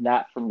wait. It's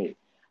not for me,"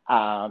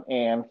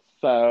 and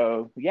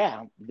so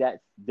yeah,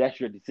 that's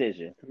your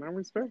decision. And I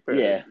respect that.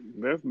 Yeah,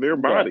 That's their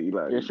yeah, body.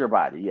 Like, it's your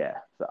body. Yeah,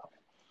 so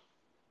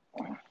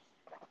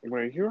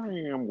but here I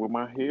am with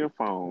my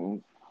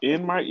headphones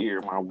in my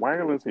ear, my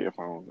wireless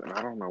headphones, and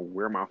I don't know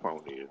where my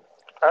phone is.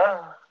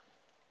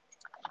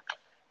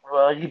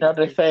 well,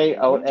 they Like, say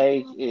old where's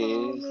age my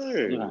is, phone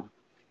at?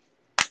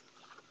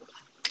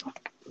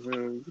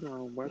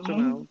 Well, what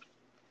Mhm.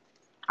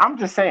 I'm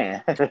just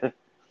saying.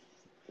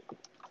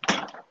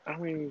 I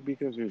mean,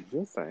 because you're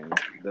just saying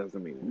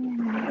doesn't mean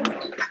anything.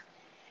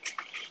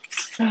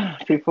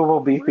 People will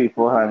be Where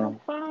people, is my honey.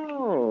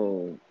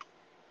 phone?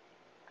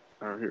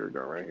 Oh, here we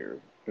go, right here.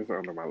 It's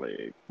under my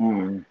leg.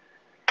 Mm.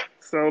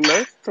 So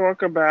let's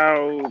talk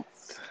about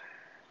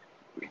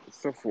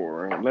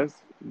Sephora.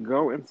 Let's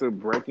go into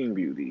Breaking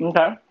Beauty.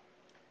 Okay.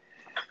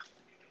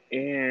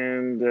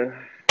 And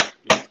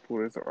let's pull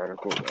this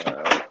article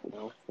up.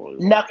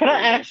 Now, can I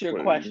Please, ask you a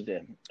please.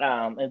 question?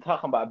 And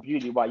talking about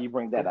beauty while you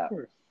bring that Of up,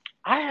 course.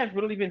 I have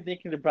really been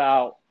thinking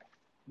about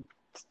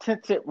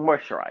tinted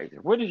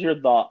moisturizer. What is your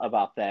thought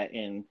about that?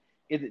 And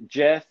is it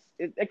just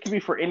it can be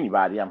for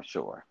anybody, I'm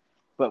sure.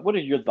 But what are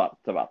your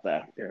thoughts about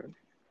that? Yeah.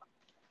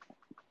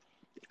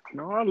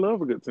 No, I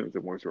love a good tinted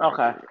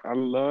Okay. moisturizer. I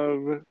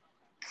love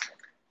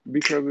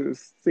because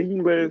it's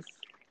seamless,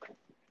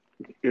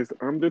 it's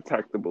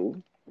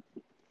undetectable,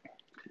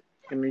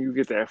 and then you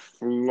get that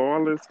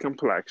flawless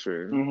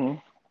complexion Hmm.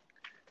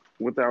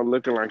 without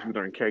looking like you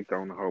done caked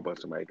on a whole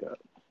bunch of makeup.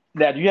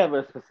 Now, do you have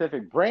a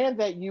specific brand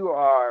that you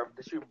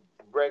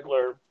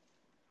regular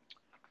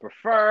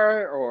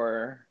prefer,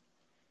 or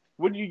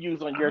what do you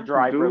use on your I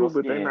dry, brittle do,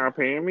 but they skin? not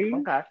paying me.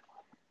 Okay.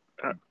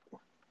 Uh,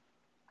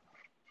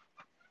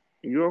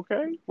 you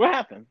okay? What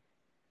happened?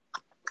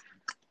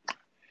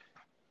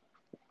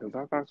 Because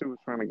I thought you was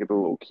trying to get a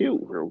little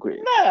cute real quick.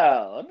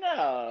 No,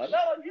 no,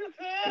 no, you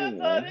said,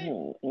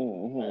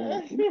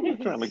 You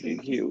trying to get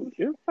buddy. cute.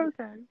 It's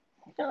okay.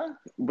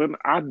 But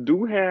I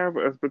do have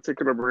a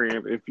particular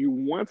brand. If you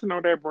want to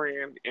know that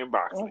brand,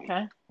 inbox me.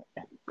 Okay.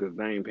 Because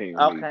they ain't paying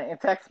me. Okay, and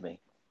text me.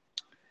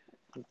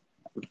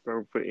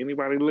 So for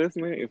anybody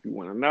listening, if you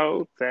want to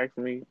know, text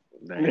me.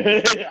 They ain't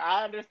paying me.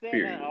 I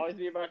understand that. Period. Always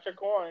be about your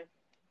coin.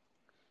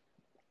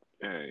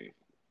 Hey.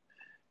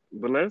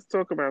 But let's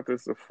talk about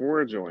this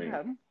Sephora joint.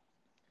 Okay.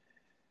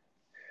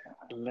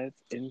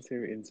 Let's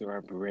enter into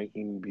our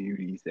Breaking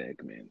Beauty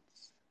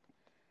segments.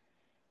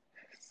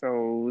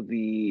 So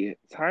the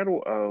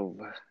title of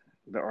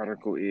the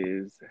article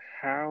is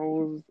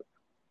How's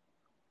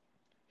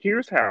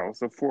Here's How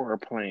Sephora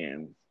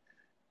Plans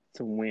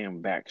to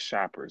Win Back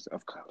Shoppers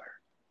of Color.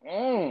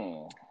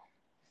 Mm.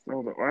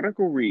 So the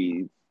article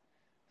reads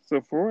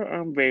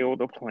Sephora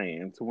unveiled a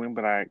plan to win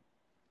black.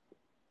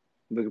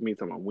 Look at me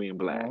talking about win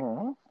black.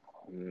 Mm-hmm.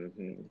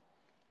 hmm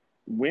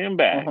Win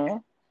back Mm-hmm.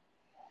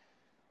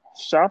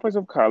 shoppers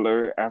of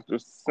color after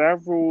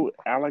several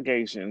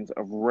allegations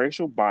of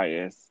racial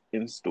bias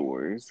in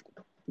stores.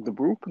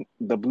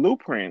 The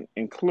blueprint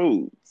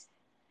includes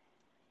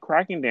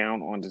cracking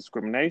down on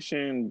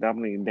discrimination,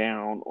 doubling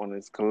down on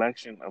its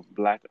collection of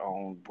black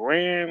owned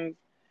brands,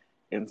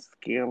 and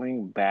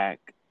scaling back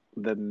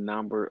the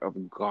number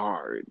of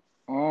guards.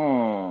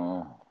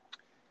 Mm.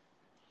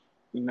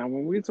 Now,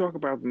 when we talk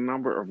about the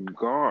number of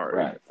guards,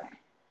 Right.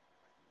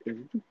 if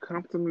you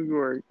come to New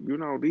York,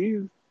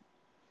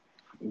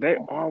 they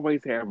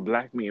always have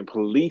black men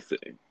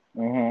policing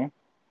Mm-hmm.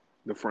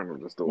 the front of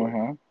the store.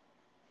 Mm-hmm.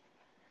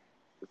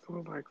 So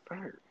it's like,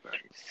 sir,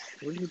 like,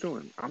 what are you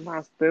doing? I'm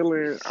not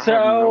stealing. I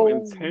have no So,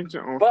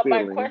 intention on but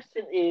my stealing.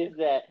 question is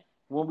that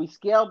when we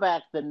scale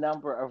back the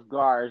number of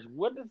guards,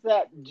 what does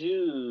that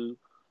do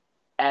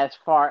as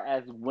far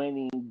as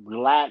winning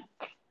black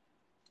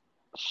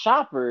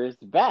shoppers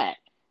back?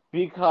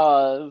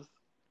 Because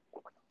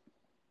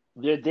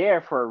they're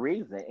there for a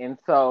reason. And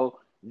so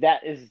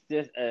that is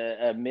just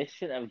a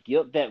mission of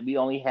guilt that we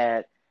only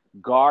had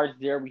guards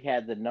there. We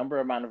had the number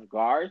amount of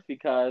guards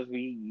because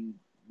we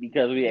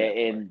had That part,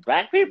 in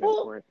black that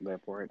people, part,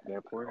 that part,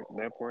 that part,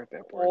 that part,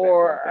 that part, that or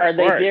part, that are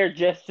they part. there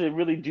just to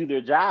really do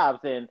their jobs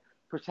and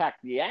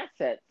protect the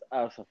assets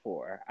of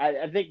Sephora?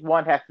 I think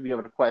one has to be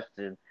able to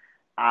question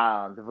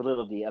the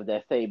validity of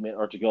that statement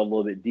or to go a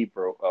little bit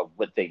deeper of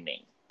what they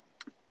mean.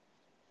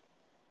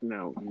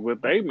 Now,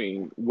 what they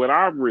mean, what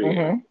I've read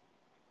Mm-hmm.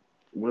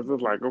 was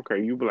just like,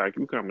 okay, you black,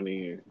 you coming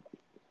in,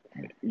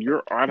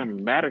 you're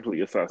automatically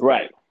a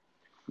Right. suspect.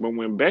 But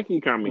when Becky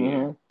come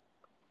in,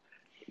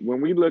 Mm-hmm.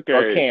 when we look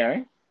Or at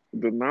Karen.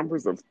 the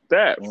numbers of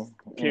thefts,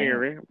 Mm-hmm.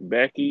 Karen,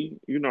 Becky,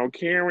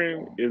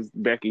 Karen is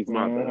Becky's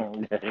mother.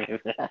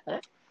 Mm-hmm.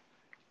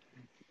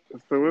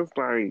 So it's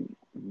like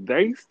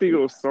they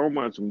steal so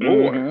much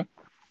more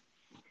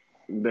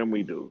Mm-hmm. than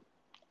we do.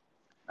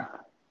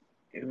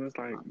 And it's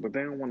like, but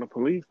they don't want to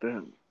police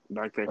them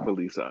like they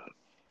police us.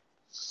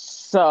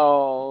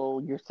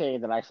 So you're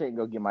saying that I shouldn't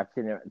go get my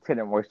tenant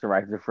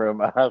moisturizer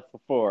from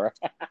Sephora?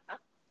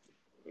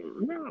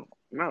 No,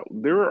 no.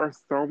 There are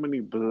so many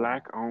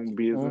black owned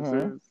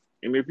Mm-hmm. businesses.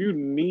 And if you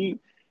need,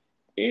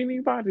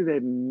 Anybody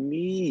that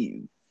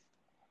needs,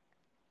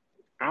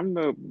 I'm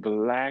the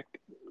black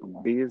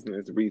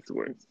business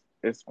resource,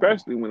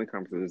 especially when it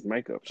comes to this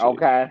makeup shit.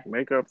 Okay.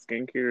 Makeup,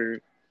 skincare,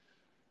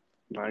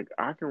 like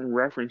I can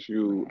reference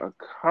you a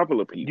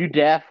couple of You people.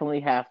 definitely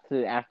have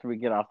to, after we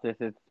get off this,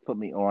 is put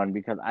me on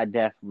because I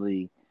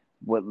definitely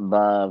would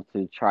love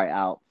to try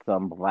out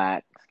some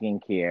black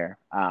skincare.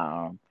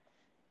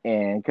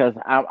 And because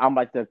I'm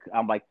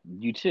like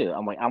you too.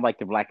 I'm like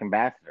the black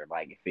ambassador.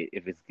 Like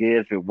if it's good,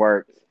 if it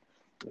works,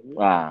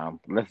 Yeah,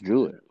 let's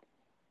do it.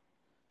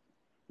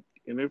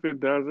 yeah. And if it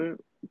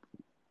doesn't,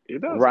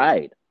 it doesn't.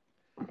 Right.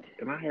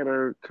 And I had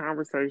a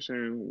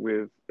conversation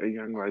with a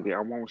young lady. I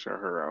won't shout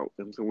her out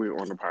until we're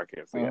on the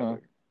podcast Uh-huh.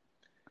 together.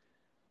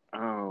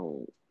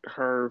 Um,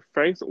 her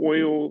face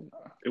oil,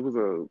 it was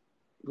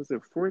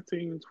it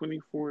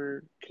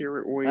 1424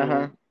 karat oil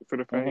Uh-huh. for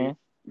the Uh-huh. face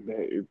that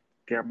it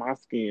got my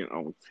skin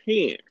on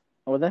 10.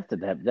 Well, that's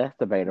But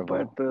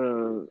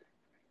debatable.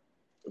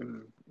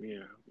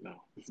 yeah,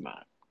 no, it's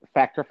not.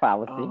 Factor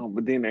fallacy.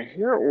 But then the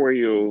hair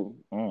oil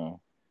Mm.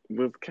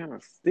 was kind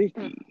of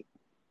sticky.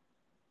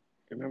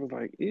 And I was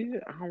like, yeah,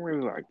 I don't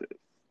really like this.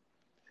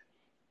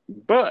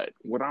 But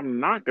what I'm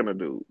not going to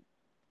do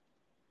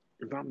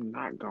is I'm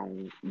not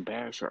going to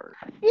bash her.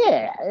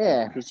 Yeah,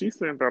 yeah. Because she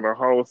sent out a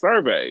whole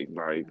survey.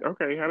 Like,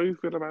 okay, how do you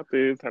feel about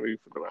this? How do you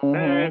feel about that?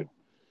 Mm-hmm.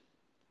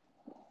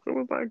 So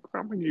it's like,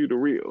 I'm going to give you the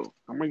real.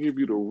 I'm going to give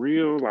you the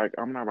real. Like,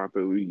 I'm not about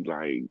to be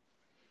like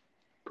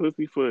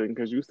pussyfooting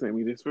because you sent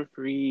me this for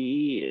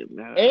free. And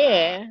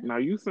And now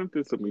you sent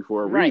this to me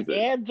for a right,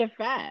 reason. and the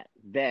fact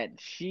that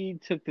she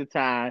took the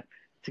time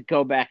to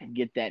go back and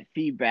get that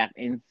feedback,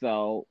 and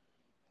so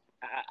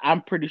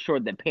I'm pretty sure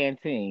that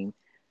Pantene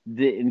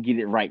didn't get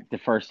it right the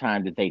first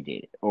time that they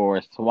did it,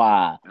 or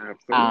Suave,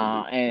 Absolutely.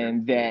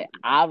 and that Absolutely.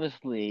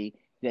 obviously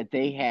that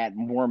they had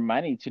more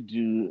money to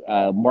do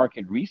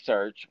market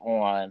research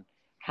on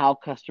how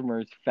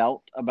customers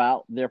felt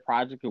about their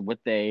project or what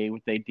they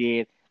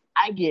did.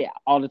 I get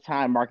all the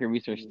time market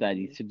research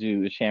studies Mm-hmm. to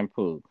do a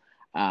shampoo,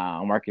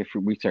 market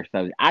research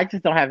studies. I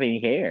just don't have any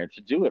hair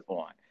to do it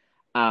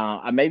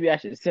on. Maybe I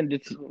should send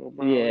it to, How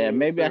about yeah, it,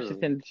 maybe I should too?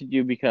 send it to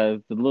you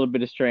because the little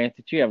bit of strands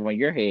that you have on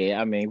your head,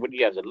 I mean, what do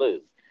you have to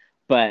lose?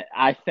 But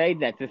I say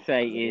that to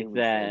say I is am so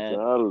that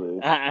jealous.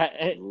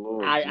 I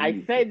Lord I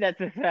say Jesus. that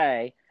to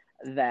say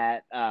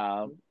that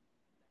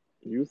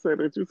You say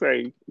that you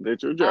say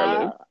that you're uh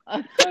jealous.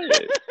 Say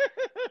it.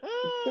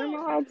 Stand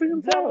on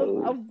 10 jealous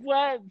toes. of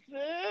what,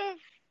 sis?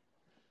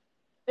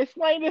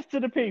 Explain this to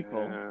the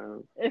people.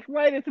 Child,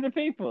 Explain it to the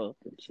people.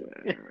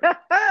 child,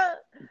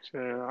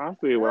 child. I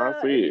said what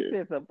I You said.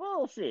 said some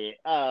bullshit.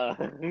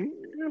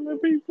 And the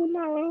people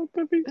know.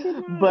 The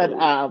people But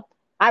know.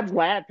 I'm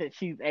glad that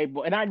she's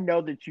able, and I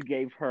know that you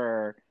gave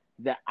her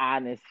the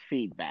honest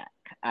feedback.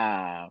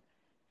 Uh,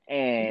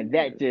 and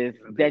Yeah, I that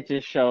did.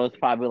 just shows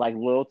probably like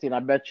loyalty. And I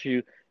bet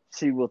you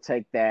she will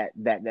take that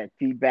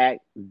feedback,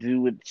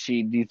 do what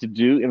she needs to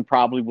do, and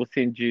probably will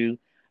send you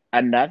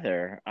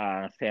another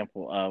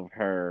sample of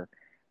her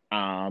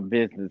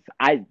business.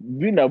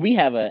 We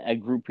have a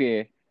group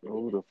here.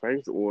 Oh, the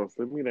face oil.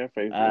 Send me that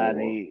face oil.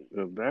 Honey,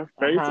 'Cause that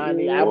face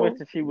honey, I wish oil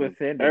that she is would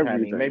send it,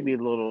 honey. Maybe everything.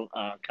 a little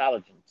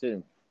collagen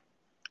too.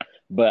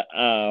 But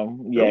yeah, Oh,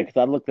 because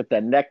I looked at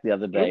that neck the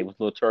other day. It oh, was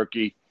a little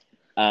turkey.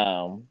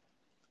 Um,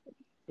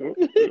 oh, oh,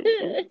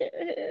 oh.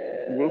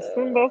 Well,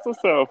 send us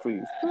a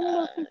selfie. Send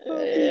us a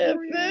selfie, yes,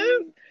 sis.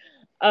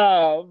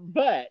 friend.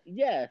 But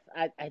yes,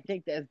 I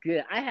think that's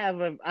good. I have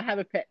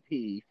a pet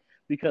peeve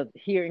because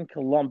here in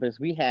Columbus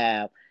we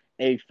have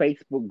a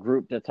Facebook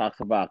group that talks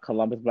about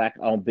Columbus Black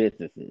owned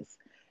businesses.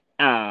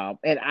 And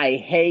I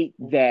hate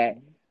that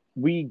Mhm,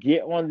 we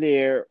get on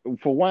there.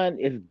 For one,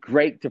 it's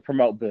great to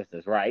promote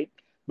business, right?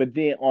 But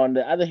then on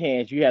the other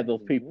hand, you have those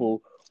mhm.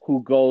 people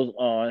who go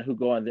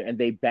on there and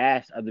they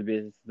bash other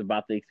businesses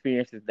about the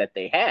experiences that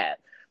they had.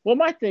 Well,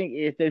 my thing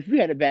is that if you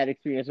had a bad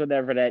experience,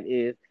 whatever that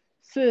is,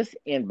 sis,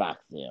 inbox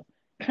them,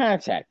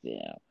 contact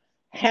them,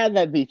 have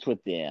that beach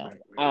with them.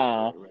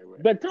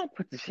 Wait. But don't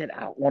put the shit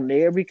out on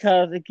there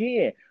because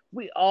again,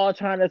 we all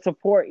trying to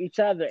support each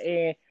other,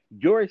 and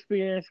your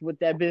experience with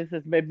that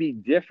business may be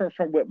different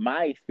from what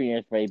my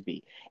experience may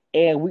be,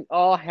 and we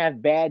all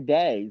have bad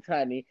days,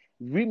 honey.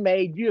 You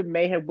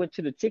may have went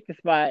to the chicken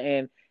spot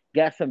and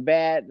got some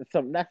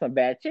not some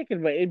bad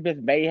chicken, but it just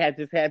may have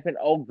just happened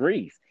old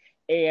grease.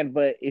 And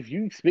but if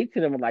you speak to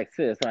them like,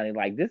 sis, honey,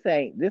 like this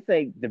ain't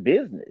the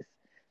business.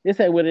 This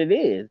ain't what it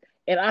is.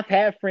 And I've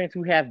had friends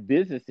who have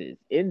businesses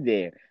in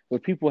there where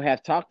people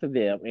have talked to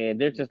them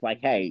and they're just like,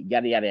 hey,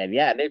 yada yada yada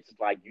yada. And they're just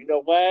like, you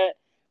know what?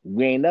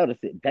 We ain't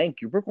noticed it.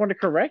 Thank you. We're going to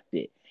correct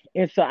it.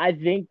 And so I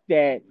think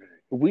that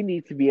we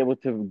need to be able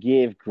to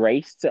give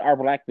grace to our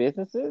black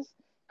businesses.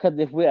 Because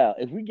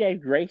if we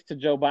gave grace to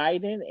Joe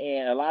Biden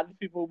and a lot of the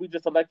people we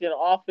just elected in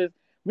office,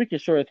 we can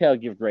sure as hell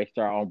give grace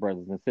to our own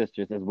brothers and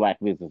sisters as black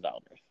business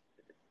owners.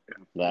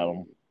 So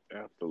Absolutely.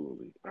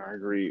 Absolutely. I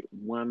agree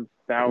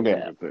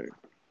yeah. 1000%.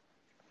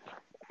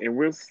 And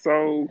we're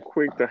so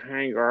quick to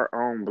hang our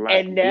own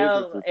black businesses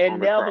on And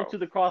the nailed them cross. to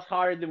the cross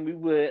harder than we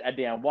would a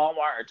damn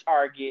Walmart or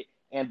Target,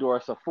 and or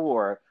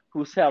Sephora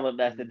who's telling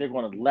us that they're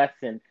going to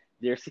lessen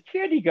their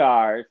security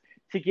guards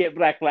to get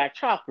black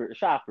shoppers.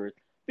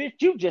 Bitch,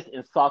 you just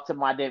insulted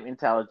my damn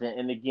intelligence.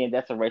 And again,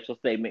 that's a racial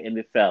statement in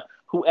itself.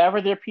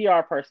 Whoever their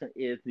PR person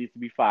is needs to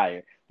be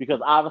fired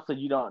because obviously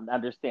you don't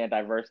understand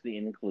diversity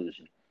and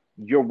inclusion.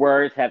 Your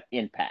words have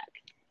impact.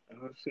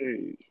 Oh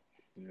shit.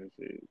 Oh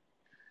shit.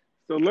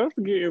 So let's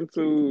get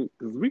into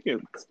because we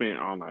can spend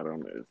all night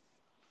on this.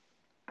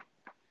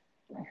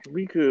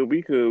 We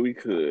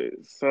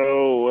could.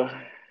 So,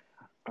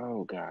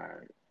 oh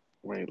God,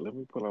 wait. Let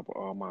me pull up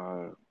all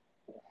my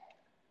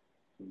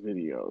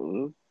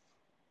videos.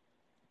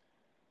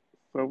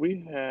 So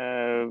we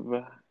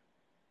have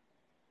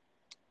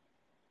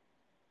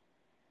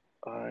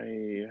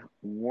a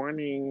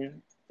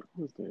warning.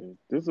 Who's this?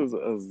 This is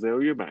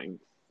Azalea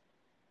Banks.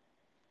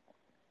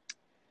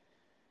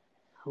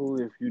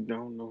 Who, if you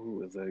don't know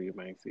who Azalea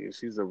Banks is,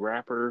 she's a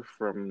rapper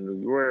from New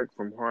York,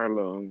 from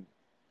Harlem.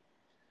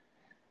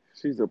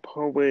 She's a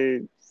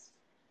poet,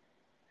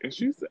 and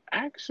she's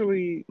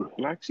actually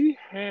like she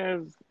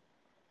has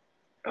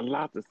a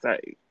lot to say,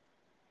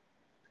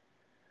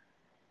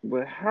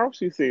 but how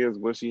she says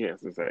what she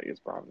has to say is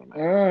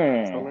problematic.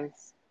 So Mm.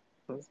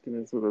 let's get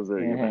into the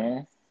Azalea Mm-hmm.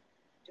 Banks.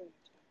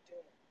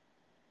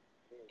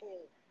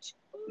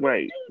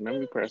 Wait, let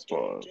me press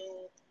pause.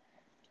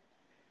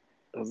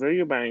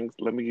 Azalea Banks,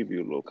 let me give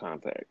you a little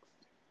context.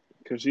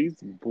 Because she's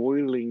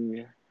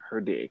boiling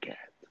her dead cat.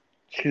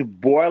 She's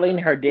boiling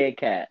her dead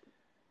cat.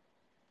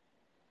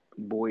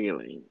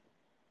 Boiling.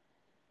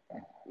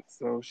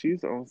 So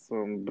she's on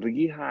some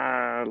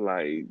brija,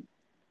 like,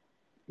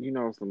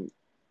 some.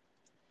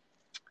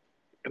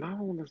 And I don't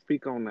want to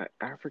speak on the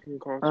African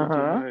culture too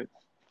Uh-huh. much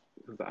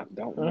because I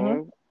don't Mm-hmm.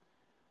 know.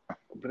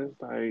 But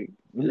it's like,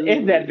 Isn't that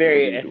good, what are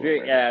very, you doing very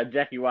right now?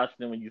 Jackie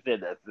Washington when you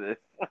said that,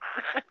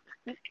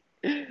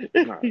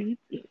 No.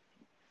 sis?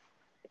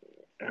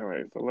 All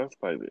right, so let's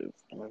play this.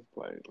 Let's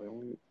play. Let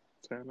me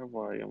turn the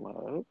volume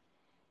up.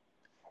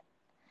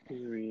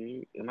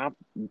 Period. And I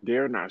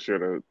dare not share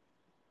the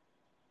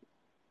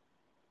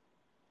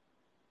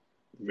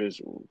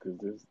visual because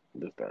it's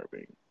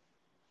disturbing.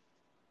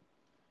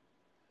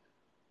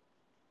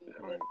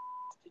 All right.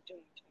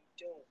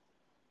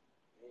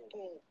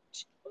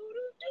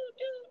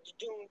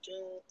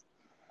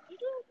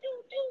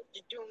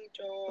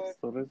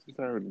 So this is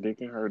her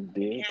digging her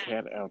dead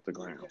cat out the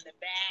ground.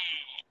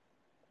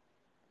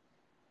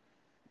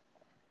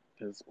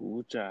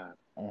 Escucha.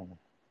 Mm.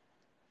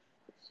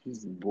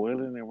 She's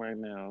boiling it right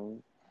now.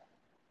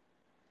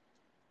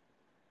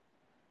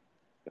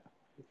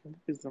 Can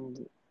we get some?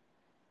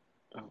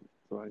 Oh,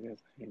 so I guess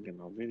I ain't get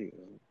no video,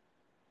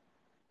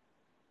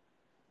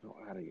 no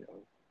audio.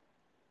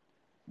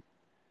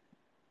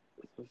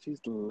 So she's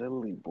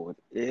literally bored.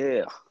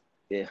 Yeah,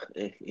 yeah.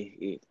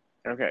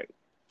 Okay,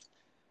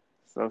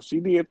 so she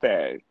did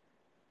that.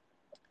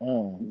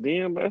 Mm.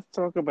 Then let's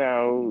talk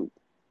about.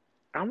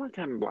 I'm gonna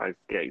kind of like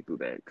skate through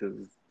that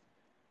because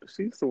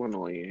she's so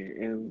annoying,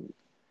 and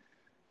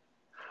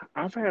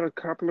I've had a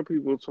couple of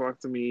people talk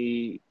to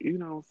me.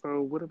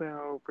 So what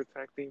about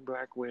protecting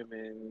black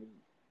women?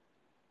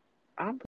 I'm